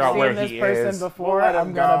 if we've figure out where seen this he person is. before, We'll let I'm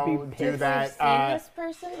him gonna go, be do pissed. that. Seen this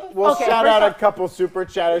person before? We'll Okay, shout first out a off- couple super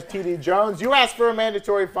chatters. TD Jones, you asked for a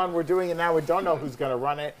mandatory fun. We're doing it now. We don't know who's going to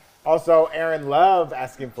run it. Also, Aaron Love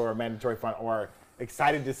asking for a mandatory fun or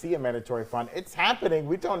excited to see a mandatory fun. It's happening.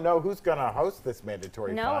 We don't know who's going to host this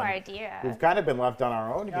mandatory No fun. idea. We've kind of been left on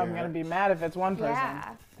our own here. I'm gonna be mad if it's one person.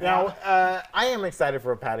 Yeah. Now, I am excited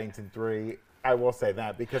for a Paddington 3. I will say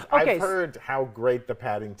that because Okay, I've heard how great the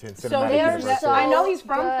Paddington So cinematic They are universe so- is. I know he's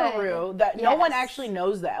from good. Peru. That no one Yes. actually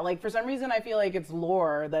knows that. Like for some reason, I feel like it's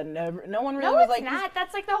lore that no one really No, was it's like. not.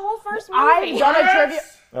 That's like the whole first movie. I've done a trivia.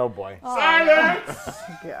 Oh boy. Silence!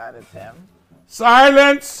 God, it's him.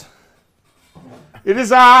 Silence! It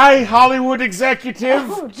is I, Hollywood executive,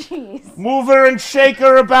 Oh, jeez. mover and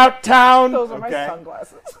shaker about town, Those are my Okay.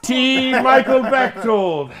 sunglasses. T. Michael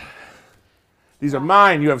Bechtold. These are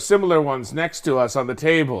mine. You have similar ones next to us on the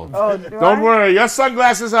table. Oh, Don't worry, your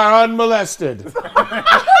sunglasses are unmolested.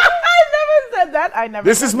 I never said that. I never.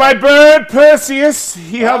 This said is my bird, Perseus.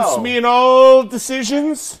 He helps Oh. me in all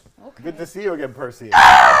decisions. Good to see you again, Percy.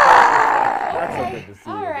 That's so good to see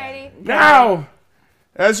you again. Alrighty. Now,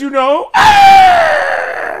 as you know,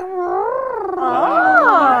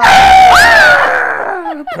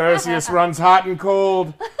 Perseus runs hot and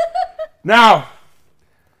cold. Now,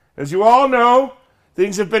 as you all know,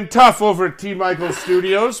 things have been tough over at T. Michael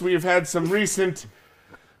Studios. We have had some recent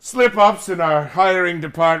slip-ups in our hiring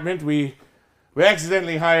department. We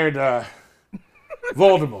accidentally hired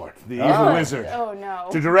Voldemort, the evil wizard, Oh no.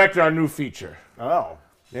 to direct our new feature. Oh.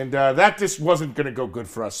 And that just wasn't going to go good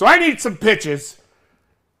for us. So I need some pitches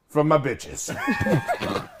from my bitches.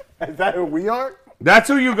 Is that who we are? That's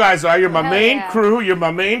who you guys are. You're my Hell main yeah. crew. You're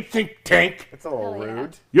my main think tank. It's a little Hell yeah.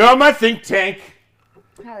 rude. You're my think tank.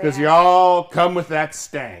 Hell Because yeah. y'all come with that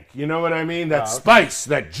stank. You know what I mean? That spice,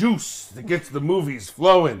 that juice that gets the movies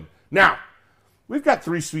flowing. Now, we've got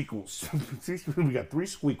 3 sequels. We got 3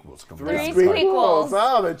 squeakquels coming Three out. squeakquels.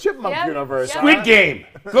 Oh, the Chipmunk Yep, universe. yep. Squid Game,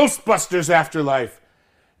 Ghostbusters Afterlife,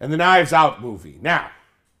 and the Knives Out movie. Now,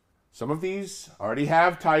 some of these already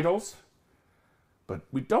have titles, but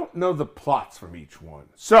we don't know the plots from each one.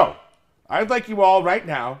 So, I'd like you all right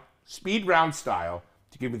now, speed round style,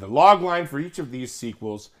 to give me the log line for each of these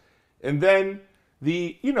sequels, and then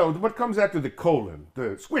the, what comes after the colon,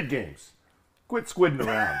 the Squid Games. Quit squidding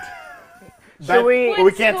around. Should we? Well,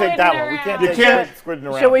 we can't take that one. We can't You take can't- that squidding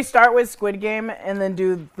around. Should we start with Squid Game and then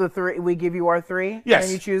do the 3? We give you our 3. Yes.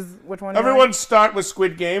 And you choose which one. you Everyone start with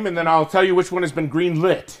Squid Game, and then I'll tell you which one has been green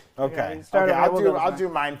lit. Okay. Yeah, start Okay, over. We'll go with I'll mine. do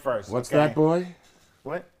mine first. What's okay? that, boy?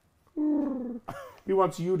 What? He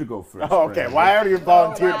wants you to go first. Oh, okay. Brandon. Well, I already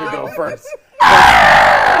volunteered to go first.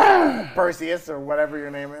 Perseus, or whatever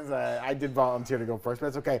your name is. I did volunteer to go first, but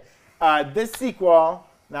it's okay. This sequel,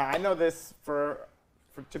 now I know this for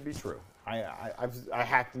to be true. I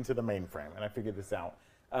hacked into the mainframe and I figured this out.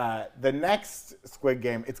 The next Squid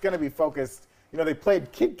Game, it's going to be focused. They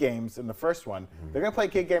played kid games in the first one. They're going to play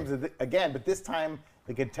kid games again, but this time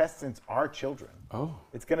the contestants are children. Oh.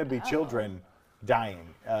 It's going to be children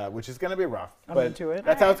dying, which is going to be rough. I'm but into it.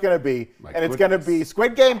 That's how it's going to be. My And it's going to goodness. be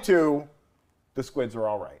Squid Game 2. The squids are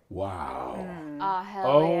all right. Wow. Oh hell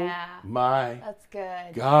Oh yeah. my That's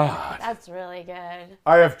good. God. That's really good.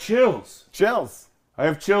 I have chills. Chills. I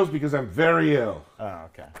have chills because I'm very ill. Oh,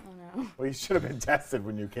 okay. Well, you should have been tested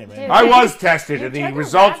when you came in. Dude. I was tested and the took a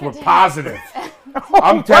results were rapid positive.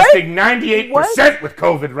 I'm testing 98% What? with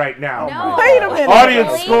COVID right now. No. Wait a minute. Audience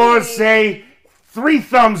Really? scores say 3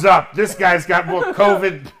 thumbs up. This guy's got more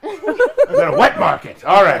COVID than a wet market.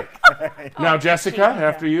 All right. Now, Jessica,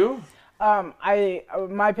 after you.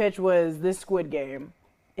 My pitch was this Squid Game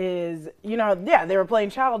is, they were playing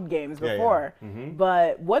child games Yeah, yeah. before,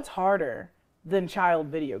 but what's harder than child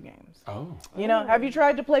video games? Oh. Have you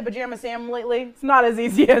tried to play Pajama Sam lately? It's not as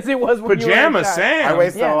easy as it was when you were Pajama a child. Sam. I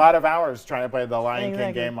wasted Yeah. a lot of hours trying to play the Lion King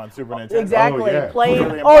Exactly. game on Super Nintendo. Exactly. Oh, yeah. Playing.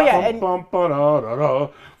 Really Oh yeah, and Bum, ba-da-da-da.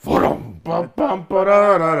 Ba-dum, bum, bum,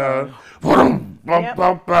 ba-da-da-da. Ba-dum, bum, Yep.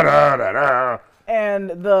 bum, ba-da-da-da. and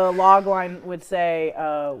the log line would say,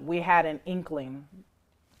 "We had an inkling."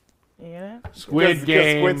 Squid Because squids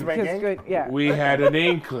Game. make ink? Good, yeah. We had an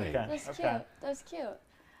inkling. That's Okay. cute. That's cute.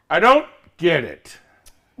 I don't get it.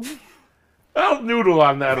 I'll noodle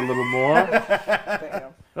on that a little more.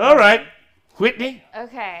 All right. Whitney?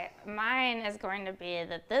 Okay, mine is going to be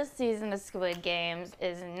that this season of Squid Games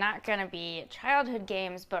is not going to be childhood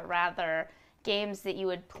games, but rather games that you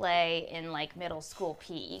would play in like middle school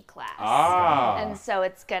PE class. Ah. And so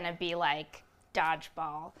it's going to be like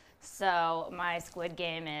dodgeball. So my Squid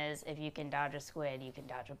Game is if you can dodge a squid, you can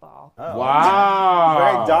dodge a ball. Oh, Wow.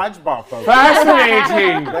 Very dodgeball focused.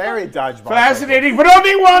 Fascinating. Very dodgeball Fascinating. But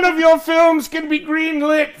only one of your films can be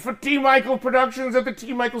greenlit for T. Michael Productions at the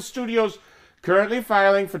T. Michael Studios, currently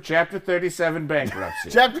filing for Chapter 37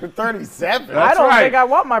 bankruptcy. focused. Chapter 37. I That's don't right. think I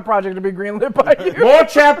want my project to be greenlit by you. More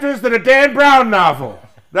chapters than a Dan Brown novel.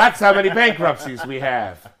 That's how many bankruptcies we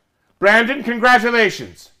have. Brandon,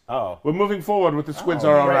 congratulations. Oh. We're moving forward with The Squids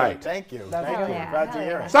Are All Great. Right. Thank you. That's Thank you. yeah. Glad to Hell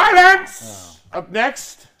hear yeah. it. Silence! Up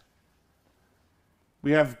next,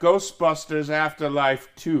 we have Ghostbusters Afterlife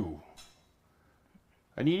 2.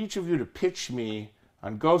 I need each of you to pitch me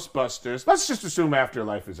on Ghostbusters. Let's just assume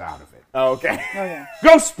Afterlife is out of it. Oh, okay. Oh yeah.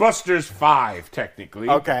 Ghostbusters 5, technically.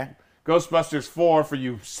 Okay. Ghostbusters 4 for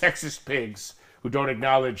you sexist pigs who don't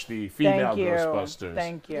acknowledge the female Thank you. Ghostbusters.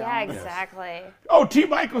 Thank you. Yeah, exactly. Oh, T.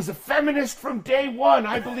 Michael's a feminist from day one.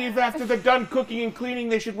 I believe after they're done cooking and cleaning,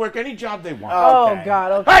 they should work any job they want. Oh Okay.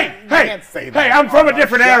 God. Okay. Hey, hey, can't say that hey! I'm from a on our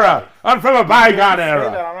different show. era. I'm from a bygone Say that era.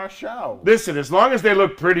 on our show. Listen, as long as they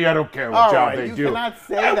look pretty, I don't care what All job right, they you do. cannot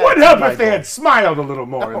say It that, would T. help if Michael. they had smiled a little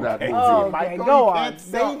more in that Okay, movie. Oh, T. Michael, go you on. can't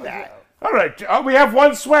say that. All right, we have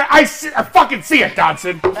one swear. I fucking see it,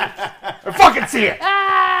 Dodson. I fucking see it.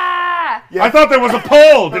 Ah! Yeah. I thought there was a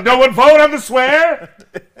poll. Did no one vote on the swear?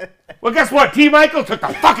 Well, guess what? T. Michael took the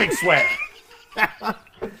fucking swear.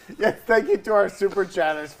 Yes, thank you to our super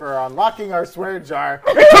chatters for unlocking our swear jar.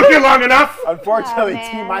 It took you long enough. Unfortunately, Oh,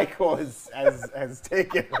 T. man. Michael has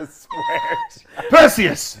taken a swear jar.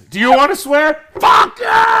 Perseus, do you want to swear? Fuck you!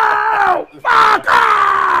 Fuck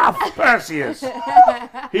you! off, Perseus.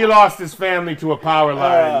 He lost his family to a power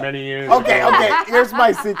line many years ago. Okay. Here's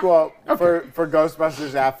my sequel for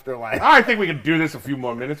Ghostbusters Afterlife. I think we can do this a few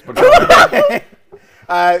more minutes, but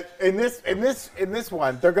In this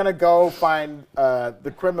one, they're gonna go find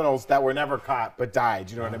the criminals that were never caught but died.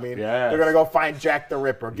 You know what I mean? Yes. They're gonna go find Jack the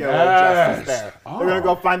Ripper, get a little justice there. They're gonna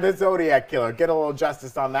go find the Zodiac Killer, get a little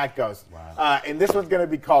justice on that ghost. Wow. And this one's gonna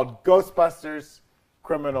be called Ghostbusters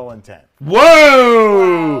Criminal Intent.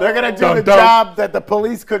 whoa! They're gonna do the job that the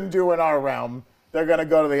police couldn't do in our realm. They're gonna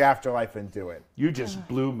go to the afterlife and do it. You just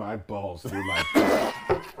blew my balls through my.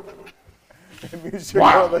 You should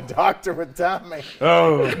go to the doctor with Tommy.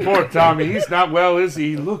 Oh, poor Tommy. He's not well, is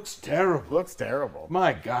he? He looks terrible. Looks terrible.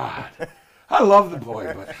 My God. I love the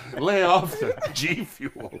boy, but lay off the G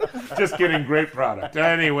Fuel. Just kidding, great product.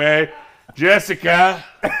 Anyway, Jessica.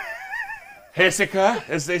 Jessica,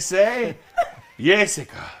 as they say.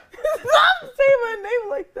 Jessica. Stop saying my name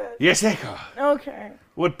like that. Jessica. Okay.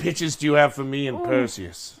 What pitches do you have for me and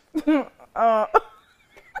Perseus?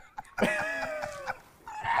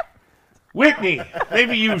 Whitney,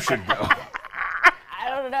 maybe you should go. I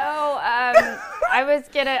don't know. I was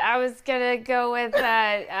gonna go with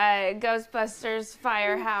Ghostbusters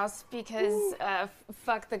Firehouse because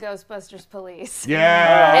fuck the Ghostbusters police.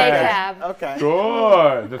 Yeah. ACAB. Okay.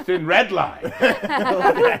 Sure. The thin red line.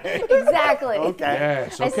 Exactly. Okay.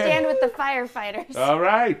 Yes. I Okay. stand with the firefighters. All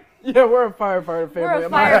right. Yeah, we're a firefighter family. We're a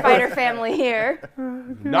firefighter family here.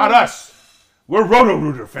 Not us. We're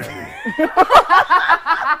Roto-Rooter family.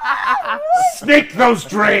 Snake those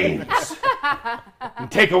drains and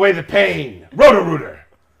take away the pain. Roto-Rooter.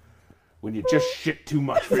 When you just shit too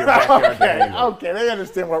much for your backyard to handle. Okay, they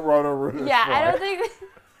understand what Roto-Rooter is Yeah, for. I don't think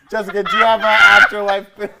Jessica, do you have an afterlife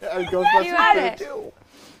Ghostbusters? you had it.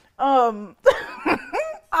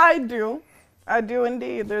 I do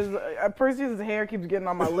indeed. There's Perseus' hair keeps getting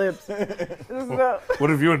on my lips. What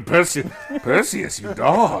have you and Perseus? Perseus, you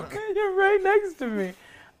dog. You're right next to me.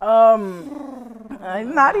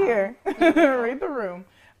 I'm not here. Read the room.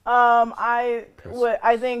 I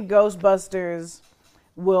think Ghostbusters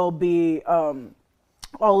will be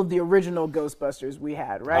all of the original Ghostbusters we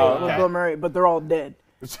had, right? Oh, okay. With Bill Murray, but they're all dead.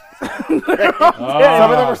 Some of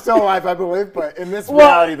them are still alive, I believe, but in this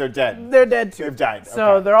reality, they're dead. They're dead too. They've died.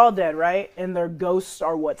 So Okay. they're all dead, right? And their ghosts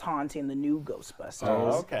are what's haunting the new Ghostbusters.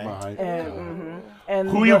 Oh, okay. And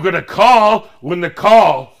Who are you going to call when the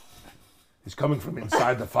call is coming from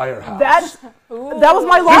inside the firehouse? that was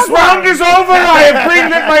my last This round is over. I have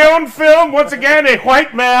greenlit my own film. Once again, a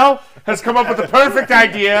white male has come up with the perfect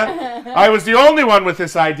idea. I was the only one with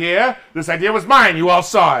this idea. This idea was mine. You all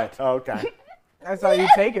saw it. Okay. That's how you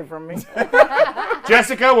take it from me.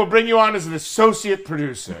 Jessica, we'll bring you on as an associate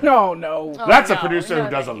producer. No. That's a producer who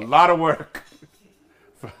does a lot of work.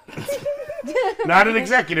 Not an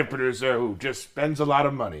executive producer who just spends a lot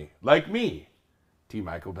of money. Like me. T.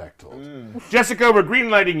 Michael Bechtold. Jessica, we're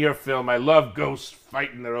greenlighting your film. I love ghosts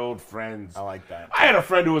fighting their old friends. I like that. I had a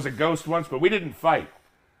friend who was a ghost once, but we didn't fight.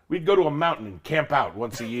 We'd go to a mountain and camp out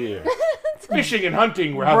once a year. Fishing and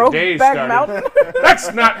hunting were how the days Brokeback started. Mountain?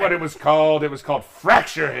 That's not what it was called. It was called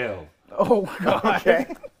Fracture Hill. Oh, God. Okay.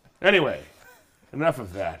 Anyway, enough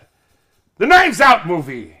of that. The Knives Out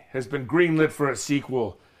movie has been greenlit for a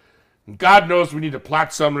sequel. And God knows we need a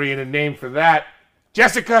plot summary and a name for that.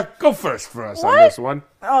 Jessica, go first for us on this one.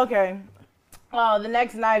 Okay. The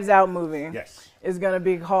next Knives Out movie Yes. is going to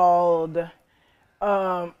be called... it's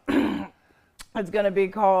going to be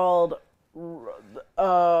called...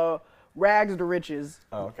 Rags to Riches.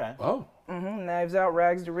 Oh, okay. Oh, Knives Out,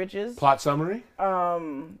 Rags to Riches. plot summary?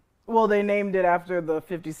 Well, they named it after the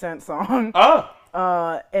 50 Cent song. Oh,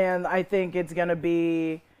 And I think it's going to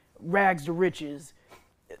be Rags to Riches.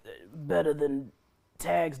 Better than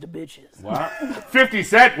Tags to Bitches. wow. 50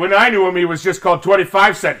 Cent, when I knew him, he was just called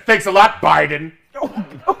 25 Cent. Thanks a lot, Biden.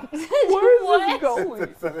 Where is this going?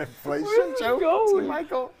 It's an inflation Where's it joke, going? T.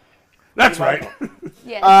 Michael. That's right.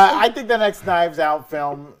 Yes. I think the next Knives Out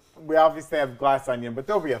film, we obviously have Glass Onion, but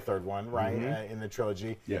there'll be a third one, right, in the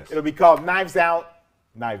trilogy. Yes. It'll be called Knives Out,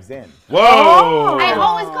 Knives In. Whoa. I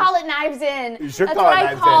always call it Knives In. You should That's call what it I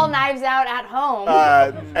Knives call In. Knives Out at home.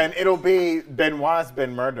 And it'll be Benoit's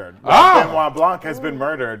been murdered. Oh. Benoit Blanc has been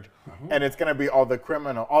murdered, and it's going to be all the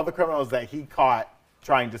criminals that he caught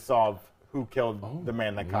trying to solve who killed the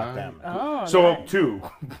man that caught them. So two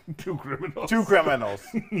criminals. Two criminals.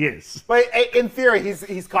 Yes. But in theory,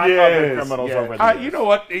 he's caught other criminals over the years. You know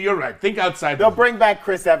what? You're right. Think outside. They'll bring back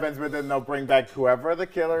Chris Evans, but then they'll bring back whoever the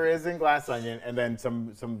killer is in Glass Onion, and then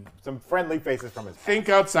some friendly faces from his past. Think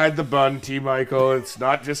outside the bun, T. Michael. It's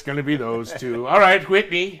not just going to be those two. All right,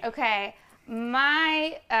 Whitney. Okay.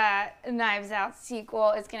 My Knives Out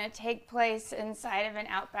sequel is going to take place inside of an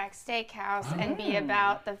Outback Steakhouse and be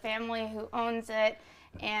about the family who owns it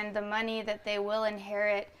and the money that they will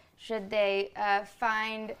inherit should they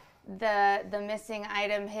find the missing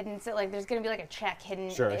item hidden. So like there's going to be like a check hidden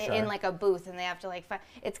in like a booth, and they have to like find.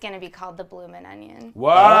 It's going to be called The Bloomin' Onion.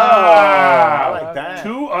 Wow! I like that.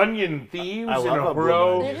 2 onion thieves I in love a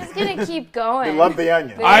row. They're just going to keep going. They love the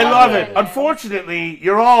onion. I love it. onion. Unfortunately,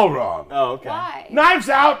 you're all wrong. Oh, okay. Why? Knives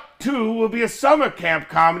Out 2 will be a summer camp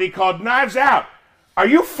comedy called Knives Out. Are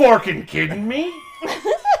you forking kidding me?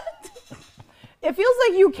 It feels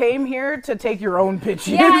like you came here to take your own pitches.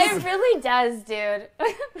 Yeah, it really does, dude.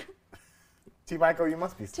 T. Michael, you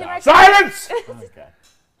must be stopped. Silence! Okay.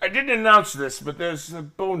 I didn't announce this, but there's a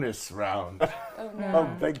bonus round. Oh,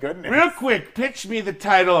 thank goodness. Real quick, pitch me the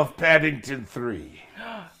title of Paddington 3.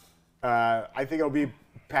 I think it'll be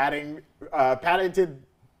Paddington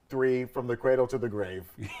 3 from the cradle to the grave.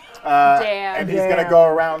 Damn. And he's going to go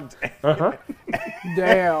around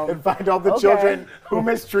Damn. and find all the children who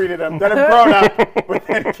mistreated him, that have grown up, but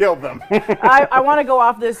then killed them. I want to go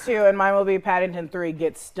off this too, and mine will be Paddington 3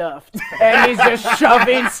 gets stuffed. And he's just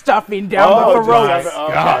shoving stuffing down the throat.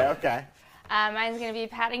 Okay. Mine's going to be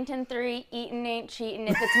Paddington 3, eatin' ain't cheatin'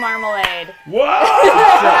 if it's marmalade.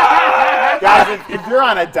 Whoa! Guys, if you're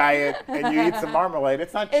on a diet and you eat some marmalade,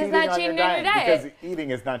 it's not cheating not on cheating your on your diet, diet. because eating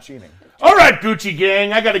is not cheating. All right, Gucci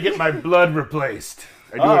gang, I got to get my blood replaced.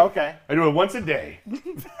 I do Okay. I do it once a day.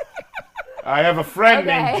 I have a friend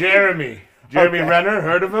named Jeremy. Jeremy Renner,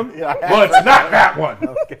 heard of him? Yeah. Well, it's not that one.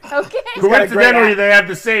 Okay. Coincidentally, they have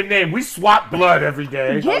the same name. We swap blood every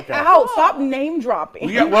day. Get out. Stop name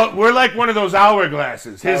dropping. Well, we're like one of those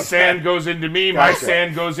hourglasses. His sand goes into me, my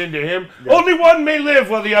sand goes into him. Only one may live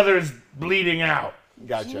while the other is bleeding out.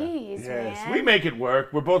 Gotcha. Jeez, man. We make it work.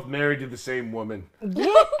 We're both married to the same woman. Get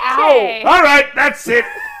Okay. All right, that's it.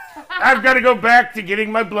 I've got to go back to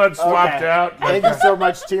getting my blood swapped Okay. out. Thank you so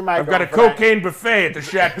much, T. Michael. I've got a for that cocaine buffet at the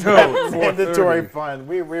Chateau. at mandatory 4:30. fun.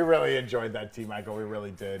 We really enjoyed that, T. Michael. We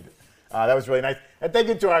really did. That was really nice. And thank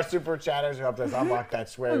you to our super chatters who helped us unlock that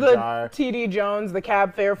swear The jar. TD Jones, the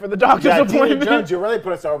cab fare for the doctor's Yeah, T.D. appointment. Jones, you really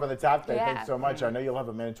put us over the top there. Yeah. Thanks so much. I know you'll have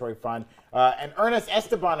a mandatory fun. And Ernest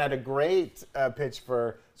Esteban had a great pitch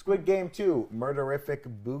for Squid Game 2, Murderific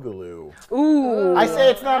Boogaloo. Ooh. I say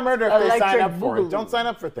it's not murder if they sign Electric up for it. Boogaloo. Don't sign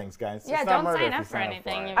up for things, guys. Yeah, It's not don't murder sign if you up for sign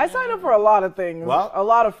anything. it. I sign up for a lot of things. Well- a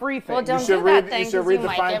lot of free things. Well, don't You should do read- that thing you should because read you the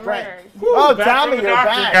might fine get print. murdered. Oh, back Tommy, from the you're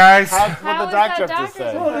doctor, back. guys. What How the was doctor that have to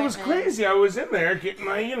doctor's say? Well, it was appointment? crazy. I was in there getting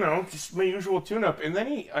my, just my usual tune-up, and then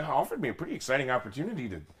he offered me a pretty exciting opportunity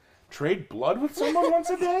to trade blood with someone once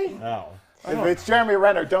a day. No. If it's Jeremy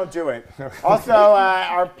Renner, don't do it. Also,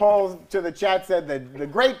 our poll to the chat said that the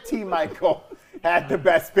great T. Michael had the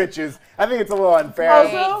best pitches. I think it's a little unfair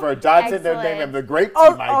Also- for Dodson to name Excellent. him the great T.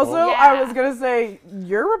 Oh, Michael. also, Yeah. I was going to say,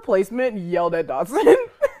 your replacement yelled at Dodson.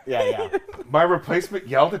 Yeah. My replacement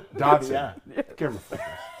yelled at Dodson. Yeah. Camera focus.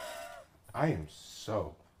 I am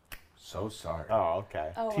so sorry. Oh, okay.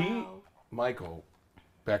 Oh, T. wow. Michael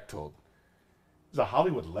Bechtold is a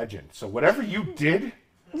Hollywood legend. So whatever you did,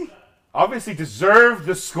 obviously deserved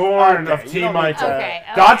the scorn Okay, of you T. don't need Michael. to- Okay.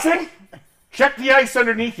 Dodson, check the ice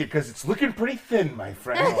underneath you because it's looking pretty thin, my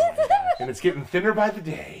friend. And it's getting thinner by the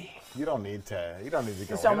day. You don't need to go in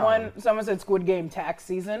on Someone him. said Squid Game tax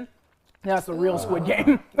season. That's the real Squid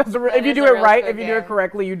Game. That's the That if you is do the it real right, Squid if you do it Game.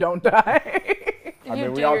 correctly, you don't die. If I you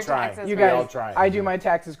mean, we do all your try. taxes You We right. all guys, try. I do my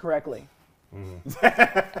taxes correctly.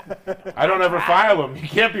 I don't ever file them. You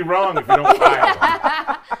can't be wrong if you don't file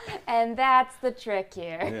them. And that's the trick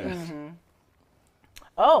here. Yes.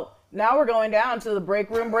 Oh, now we're going down to the break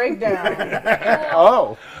room breakdown.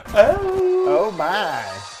 Oh. Oh my.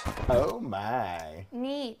 Oh my.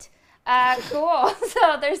 Neat. Cool.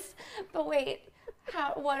 So there's, but wait,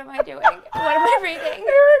 what am I doing? What am I reading?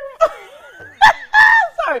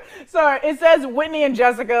 Sorry. It says Whitney and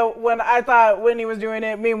Jessica. When I thought Whitney was doing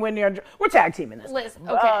it, me and Whitney we're tag teaming this. Listen,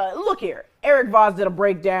 okay. Look here. Eric Voss did a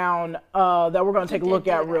breakdown that we're going to take a look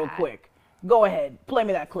did at do real that. quick. Go ahead. Play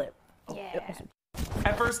me that clip. Yeah.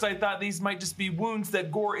 At first, I thought these might just be wounds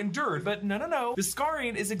that Gore endured, but no. The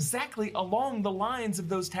scarring is exactly along the lines of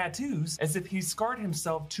those tattoos, as if he scarred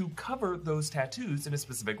himself to cover those tattoos in a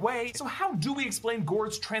specific way. So how do we explain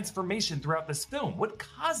Gore's transformation throughout this film? What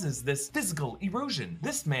causes this physical erosion?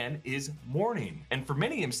 This man is mourning. And for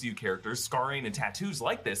many MCU characters, scarring and tattoos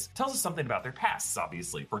like this tells us something about their pasts,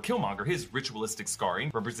 obviously. For Killmonger, his ritualistic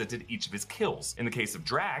scarring represented each of his kills. In the case of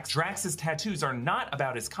Drax, Drax's tattoos are not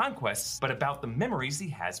about his conquests, but about the memories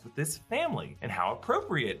stories he has with this family. And how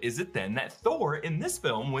appropriate is it then that Thor in this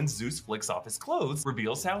film, when Zeus flicks off his clothes,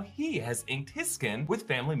 reveals how he has inked his skin with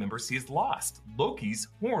family members he has lost, Loki's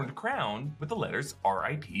horned crown with the letters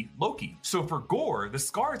R.I.P. Loki. So for Gore, the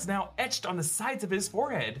scars now etched on the sides of his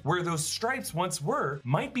forehead, where those stripes once were,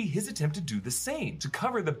 might be his attempt to do the same, to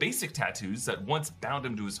cover the basic tattoos that once bound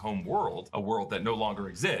him to his home world, a world that no longer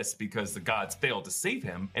exists because the gods failed to save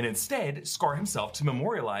him, and instead scar himself to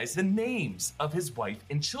memorialize the names of his wife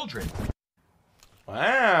and children.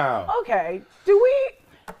 Wow. Okay. Do we?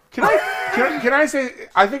 Can I say,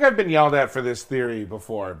 I think I've been yelled at for this theory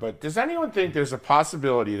before, but does anyone think there's a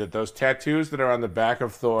possibility that those tattoos that are on the back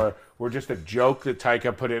of Thor were just a joke that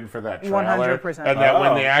Taika put in for that trailer? 100%. And that when the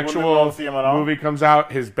Women actual won't see him at all? movie comes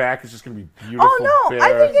out, his back is just going to be beautiful, Oh no,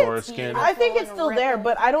 I bare think Thor it's skin? I think it's still there,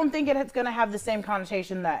 but I don't think it's gonna have the same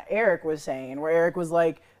connotation that Eric was saying, where Eric was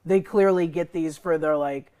like, they clearly get these for their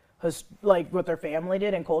like what their family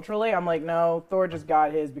did and culturally. I'm like, no, Thor just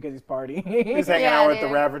got his because he's partying. He's hanging Yeah, out with the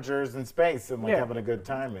dude. Ravagers in space and like Yeah. having a good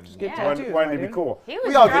time and get wanting tattoos, to my be dude. cool. He was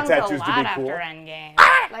We all get drunk tattoos a to lot be after cool. Endgame.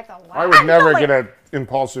 Like a lot. I would never like- get an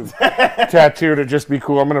impulsive tattoo to just be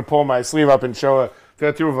cool. I'm going to pull my sleeve up and show a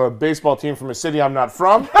tattoo of a baseball team from a city I'm not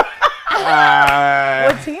from.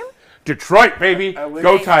 What team? Detroit, baby. least-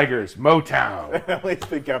 Go Tigers. Motown. At least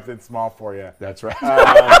they kept it small for you. That's right.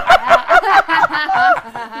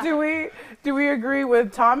 Do we agree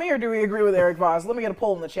with Tommy or do we agree with Eric Voss? Let me get a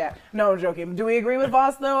poll in the chat. No, I'm joking. Do we agree with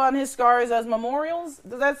Voss though on his scars as memorials?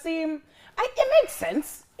 Does that seem? It makes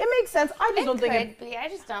sense. It makes sense. I just It don't think it. could be. I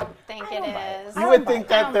just don't think I don't it buy it. is. You would think I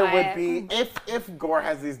that don't there buy would it. be if Gore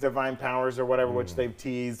has these divine powers or whatever, which they've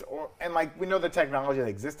teased, and like we know the technology that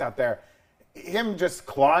exists out there, him just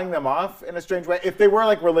clawing them off in a strange way. If they were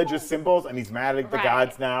like religious symbols and he's mad at the Right.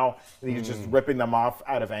 gods now, and he's just ripping them off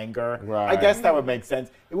out of anger, I Right. guess that would make sense.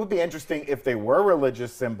 It would be interesting if they were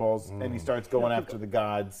religious symbols and he starts going after the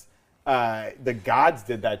gods. The gods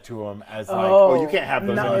did that to him as like, oh, you can't have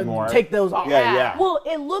those no, anymore. Take those off. Yeah, yeah. Well,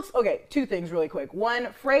 it looks okay. Two things really quick. One,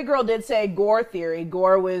 Frey Girl did say Gore theory.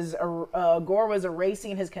 Gore was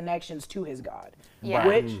erasing his connections to his god. Yeah.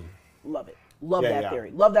 Which love it. Love Yeah, that yeah.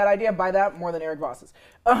 theory. Love that idea. Buy that more than Eric Voss's.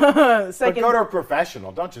 But Second, go to a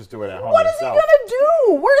professional. Don't just do it at home what is he yourself. gonna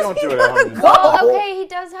do? Where's Don't he do it at gonna home go? Well, okay, he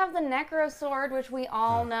does have the necro sword, which we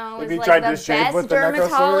all know Have is you like tried the to shave best with the necro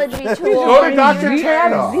sword? dermatology tool. Go to Dr.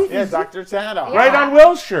 Tadoff. Yeah, Dr. Tadoff. Right on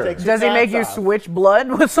Wilshire. Takes Does he your make you tabs off. switch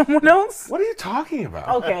blood with someone else? What are you talking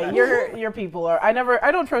about? Okay, your people are. I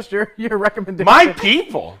don't trust your recommendation. My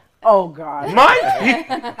people. Oh God. My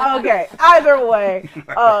people. Okay. Either way, You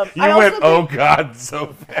I went, also oh God,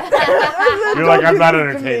 so fast. You're like, I'm not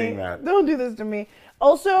entertaining that. Don't do this to me.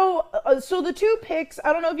 Also, so the two pics,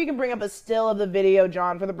 I don't know if you can bring up a still of the video,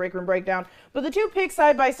 John, for the break room breakdown, but the two pics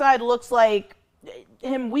side by side looks like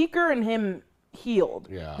him weaker and him healed.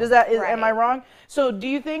 Yeah. Am I wrong? So do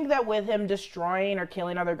you think that with him destroying or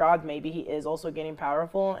killing other gods, maybe he is also getting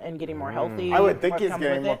powerful and getting more healthy? I would think what he's comes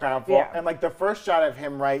getting with more it? powerful. Yeah. And like the first shot of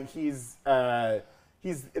him, right? He's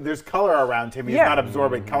there's color around him. He's Yeah. not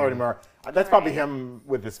absorbing color anymore. That's probably him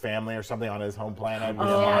with his family or something on his home planet. You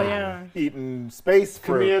know, Oh, yeah. eating space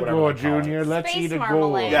fruit. Come here, whatever Gore they call it. Jr. Let's Space eat a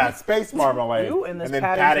marmalade. Gore. Yeah, space marmalade. Ooh, and this then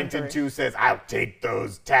Paddington Paddington three. 2 says, "I'll take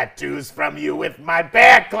those tattoos from you with my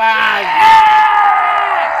bear claws."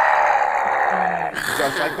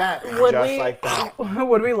 Just like that. Would Just we- like that.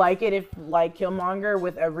 Would we like it if, like Killmonger,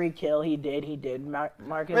 with every kill he did mark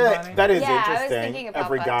his money? That is Yeah, I was interesting. thinking about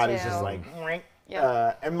Every that god is too. just like,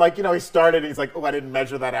 Yep. and like, you know, he started and he's like, oh, I didn't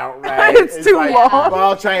measure that out right. It's too like, long. Well,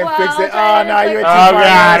 I'll try and Well, fix I'll it. try Oh, to no, fix you it. went too Oh far on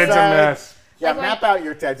God, the it's a side. mess. Yeah, Like when- map out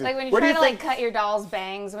your tattoos. Like when you What do try to like think? cut your doll's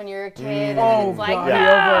bangs when you're a kid, Oh, and it's like, God.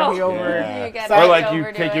 no, He over. Yeah. You gotta Or like you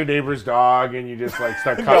overdo take it. your neighbor's dog and you just like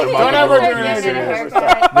start cutting him Don't up. ever into do little that. Get a pieces.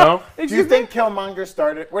 haircut. No? Do you think Killmonger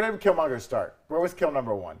started? Where did Killmonger start? Where was kill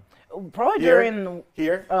number one? Probably Here? during.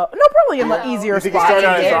 Here? No, probably in the No. easier You think he spot. started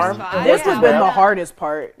on his Easier arm? spot. This Yeah. has been the Yeah. hardest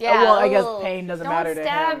part. Yeah. Well, I guess ugh. pain doesn't Don't matter to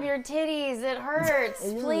stab him. your titties. It hurts.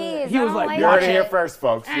 Please. He I was don't like, like You heard it it. here first,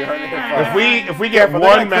 folks. You heard it here first. If we get but they're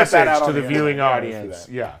gonna one clip that out message on to the the viewing internet. I don't audience,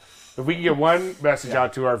 see yeah. If we can get one message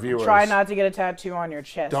out to our viewers, Try not to get a tattoo on your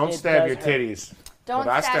chest. don't It stab does your hurt. titties. Don't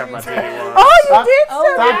But I stab stabbed your my titties. titty once. Oh, you Stop- did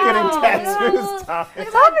Oh, Stop no. getting tattoos, No.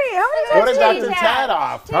 Tommy. Tell me, how many Go to Titty Dr. tat.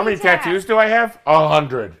 Tadoff. How many Titty tat. tattoos do I have?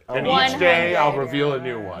 100. And each day 100. I'll reveal a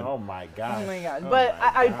new one. Oh my god. Oh my god! But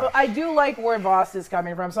I do like where Voss is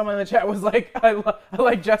coming from. Someone in the chat was like, I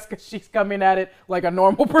like Jessica. She's coming at it like a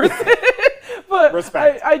normal person. But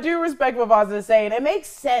Respect. I do respect what Voss is saying. It makes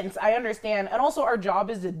sense. I understand. And also, our job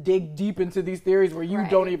is to dig deep into these theories where you Right.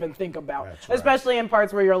 don't even think about, That's right. especially in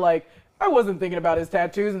parts where you're like, I wasn't thinking about his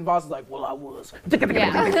tattoos, and Voss is like, well, I was.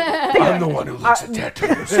 Yeah. I'm the one who looks at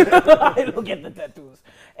tattoos. I look at the tattoos.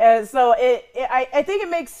 And so I think it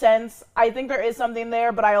makes sense. I think there is something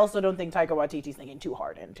there, but I also don't think Taika Waititi's thinking too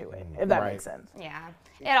hard into it, if that makes sense. Yeah.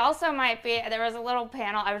 It also might be, there was a little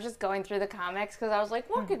panel, I was just going through the comics because I was like,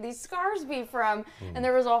 what could these scars be from? And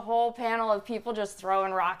there was a whole panel of people just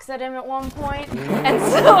throwing rocks at him at one point. And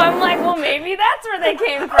so I'm like, well, maybe that's where they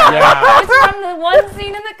came from. Yeah. It's from the one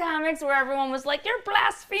scene in the comics where everyone was like, you're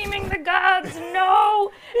blaspheming the gods,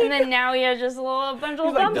 no! And then now he has just a bunch of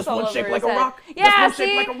like, bumps this all one over shaped his like a head. rock. This Yeah, one shaped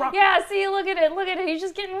see? like a rock. Yeah, see, look at it, he's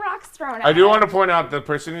just getting rocks thrown at I do him. want to point out the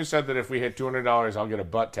person who said that if we hit $200, I'll get a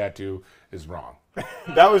butt tattoo is wrong.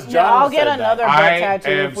 That was John. I'll who get said another that. butt I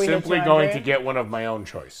tattoo am if we hit simply 200. going to get one of my own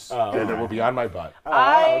choice, and it will be on my butt.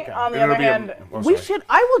 I, okay. on the It'll other be a- hand, oh, we sorry. should.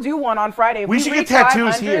 I will do one on Friday. If We should get reach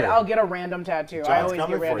tattoos 500, here. I'll get a random tattoo. I John's always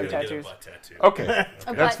coming get for random you. tattoos. Okay,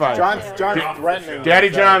 A that's butt fine. tattoo. John's threatening. Daddy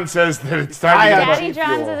us, John says that it's time to get a butt. Daddy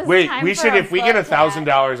John says it's Wait, time we for should, a if we get butt tat.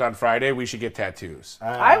 $1,000 on Friday, we should get tattoos.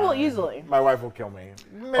 I will easily. My wife will kill me.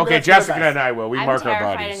 Maybe Okay, that's for the Jessica best. and I will. We I'm mark our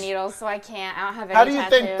terrified of bodies. needles, so I can't. I don't have any How do you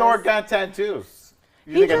tattoos. think Thor got tattoos?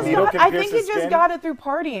 You He think a just needle got, can I pierce think he his just skin? got it through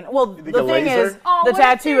partying. Well, think the a thing laser? is, Oh, the what if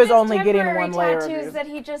tattoo they're is just only getting temporary one layer of tattoos it. that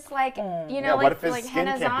he just like, you know, Yeah, what if his like skin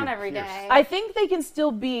henna's can't on be every pierced? day. I think they can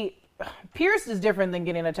still be. Pierced is different than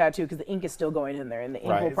getting a tattoo because the ink is still going in there, and the ink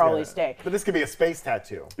Right, will it's probably gotta- stay. But this could be a space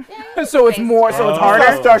tattoo. So it's more. So it's Our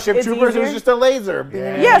harder. Starship It's Troopers easier. was just a laser.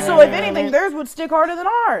 Yeah. So if anything, theirs would stick harder than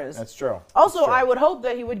ours. That's true. Also, That's true. I would hope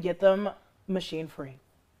that he would get them machine free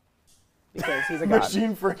because he's a god.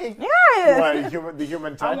 Machine free. Yeah. What, the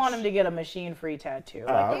human touch. I want him to get a machine free tattoo.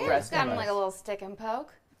 Oh, Like the okay. Just rest got of him like us. a little stick and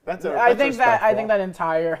poke. That's I think that respectful.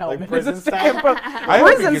 entire helmet prison is a stick style? and poke. I hope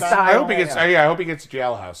he Prison gets. I style. hope he gets. I hope he gets a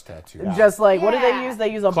jailhouse tattoo. Just like what do they Yeah. use?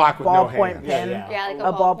 They use a Clock with no ballpoint hands. pen. Yeah, like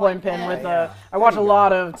A ballpoint pen with a. I watch a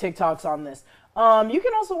lot of TikToks on this. You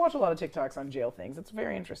can also watch a lot of TikToks on jail things. It's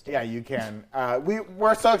very interesting. Yeah, you can.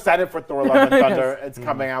 We're so excited for Thor: Love and Thunder. It's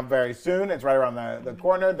coming out very soon. It's right around the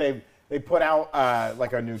corner. They put out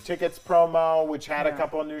like a new tickets promo, which had a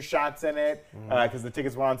couple of new shots in it because the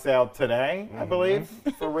tickets were on sale today, I believe,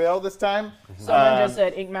 for real this time. Someone just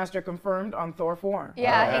said Ink Master confirmed on Thor 4.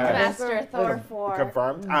 Yeah, Ink Master Thor 4.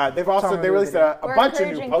 Confirmed. They Tell me released a We're bunch of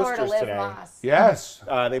new encouraging Thor to posters live today. Moss. Yes.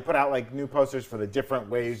 They put out like new posters for the different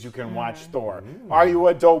ways you can watch Thor. Are you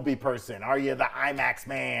a Dolby person? Are you the IMAX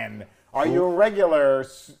man? Are you a regular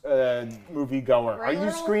movie goer? Are you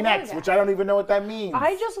Regular Screen old X, guy. which I don't even know what that means.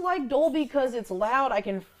 I just like Dolby because it's loud. I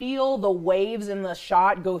can feel the waves in the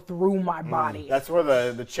shot go through my body. That's where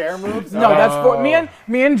the chair moves. No, that's for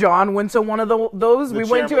me and John went to one of those. We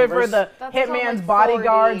went to it for chair the That's called, Hitman's like,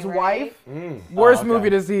 bodyguard's 4D, wife. right? Worst okay. movie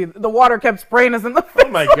to see. The water kept spraying us in the face. Oh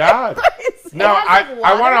my God. No, It has, like,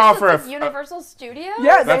 I want to water, offer so a. it's like Universal Studios?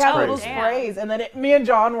 Yeah, they That's have crazy. little Damn. sprays, and then me and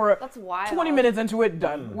John were That's wild. 20 minutes into it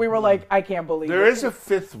done. We were like, I can't believe There it. is a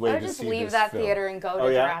fifth way I would to just see leave this that film. theater and go to Oh,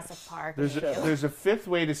 yeah? Jurassic Park. There's a fifth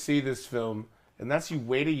way to see this film, and that's you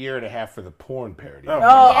wait a year and a half for the porn parody. Oh,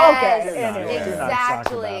 Yes, okay. Anyway.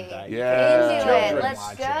 exactly. Yeah. Into Children it. Let's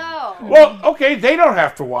watching. go. Well, okay, they don't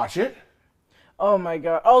have to watch it. Oh my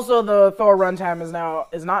god. Also, the Thor runtime is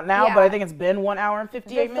not now, Yeah. but I think it's been 1 hour and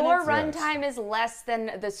 58 The minutes. Thor runtime is less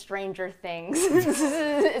than the Stranger Things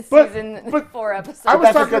But- season but 4 episodes. I was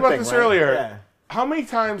That's a talking good about thing, this right? earlier. Yeah. How many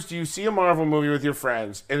times do you see a Marvel movie with your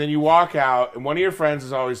friends, and then you walk out, and one of your friends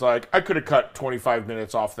is always like, "I could have cut 25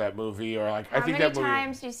 minutes off that movie," or like, "I How think many that movie."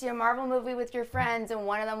 times do you see a Marvel movie with your friends and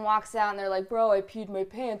one of them walks out and they're like, "Bro, I peed my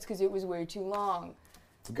pants because it was way too long."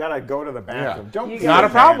 You gotta go to the bathroom. Yeah. Don't You pee Not your a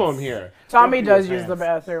problem pants. here. Tommy Don't pee your does use the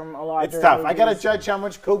pants. bathroom a lot. It's during tough. I gotta movies. judge how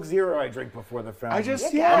much Coke Zero I drink before the film. I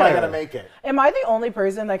just Yeah. Am I yeah. gonna make it? Am I the only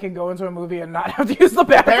person that can go into a movie and not have to use the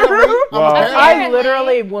bathroom? Apparently, Well, I Apparently.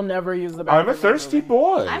 literally will never use the bathroom. I'm a thirsty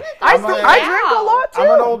boy. I'm I thirsty drink a now. lot too.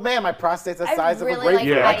 I'm an old man. My prostate's the I size of a really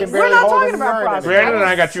grapefruit. like I can ice. barely We're not hold talking a about urine prostate. Brandon will and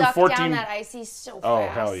I got you suck 14 down that icy so Oh,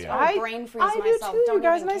 fast. hell yeah. I'll brain freeze I do myself. too, Don't you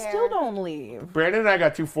guys, even and I care. still don't leave. Brandon and I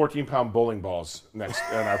got two 14-pound bowling balls next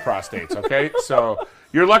in our prostates, okay? So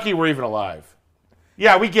you're lucky we're even alive.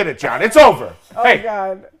 Yeah, we get it, John. It's over. Oh Hey,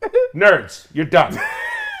 God. nerds, you're done.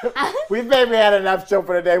 We've maybe had enough show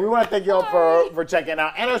for today. We want to thank you all for checking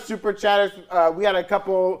out. And our super chatters, we had a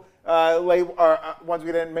couple ones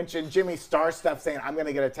we didn't mention. Jimmy Star stuff saying, I'm going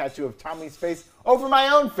to get a tattoo of Tommy's face over my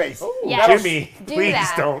own face. Yes. Jimmy, Do please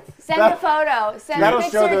that. don't. Send a photo. Send a That'll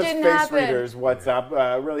picture. show those Didn't face happen. readers what's up.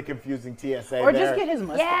 Really confusing TSA Or there. just get his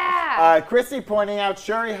mustache. Yeah. Chrissy pointing out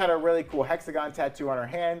Shuri had a really cool hexagon tattoo on her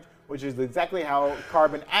hand which is exactly how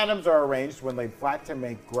carbon atoms are arranged when laid flat to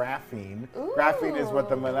make graphene. Ooh. Graphene is what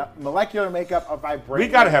the molecular makeup of vibranium. We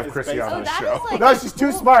gotta have is Chrissy based on Oh, this that show. is like No, she's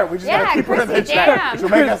too smart. We just gotta keep her in the Chrissy, chat. damn. She'll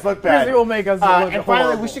make us look bad. Chrissy will make us look And finally,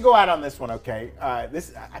 horrible. we should go out on this one, okay? I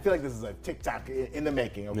feel like this is a TikTok in the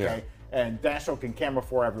making, okay? And Dashiell can camera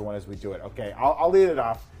for everyone as we do it, okay? I'll lead it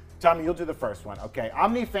off. Tommy, you'll do the first one, okay?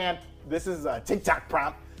 OmniFan, this is a TikTok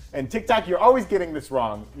prompt. And TikTok, you're always getting this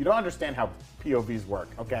wrong. You don't understand how POVs work,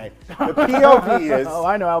 okay? The POV is Oh,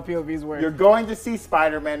 I know how POVs work. you're going to see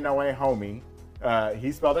Spider-Man No Way Homie.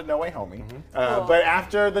 He spelled it No Way Homie. Cool. But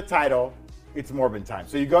after the title, it's Morbin time.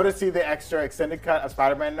 So you go to see the extra extended cut of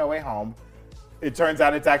Spider-Man No Way Home. It turns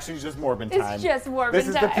out it's actually just Morbin time. It's just Morbin This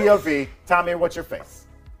is the time. POV. Tommy, what's your face?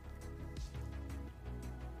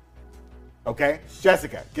 Okay,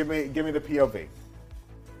 Jessica, give me the POV.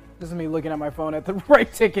 This is me looking at my phone at the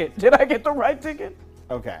right ticket. Did I get the right ticket?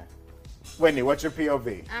 Okay, Whitney, what's your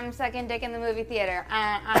POV? I'm sucking dick in the movie theater.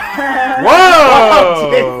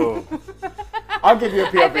 Whoa! I'll give you a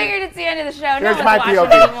POV. I figured it's the end of the show. Here's No my one's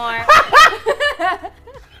watching POV. anymore.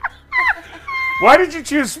 Why did you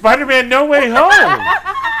choose Spider-Man No Way Home?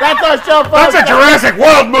 That's our show, folks. That's a Jurassic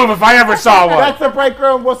World move if I ever saw one. That's the break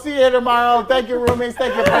room. We'll see you here tomorrow. Thank you, roomies.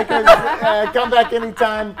 Thank you, breakers. Come back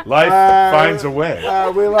anytime. Life finds a way.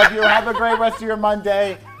 We love you. Have a great rest of your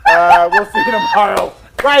Monday. We'll see you tomorrow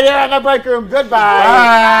right here on the break room. Goodbye.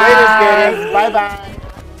 Bye. Gators. Bye-bye.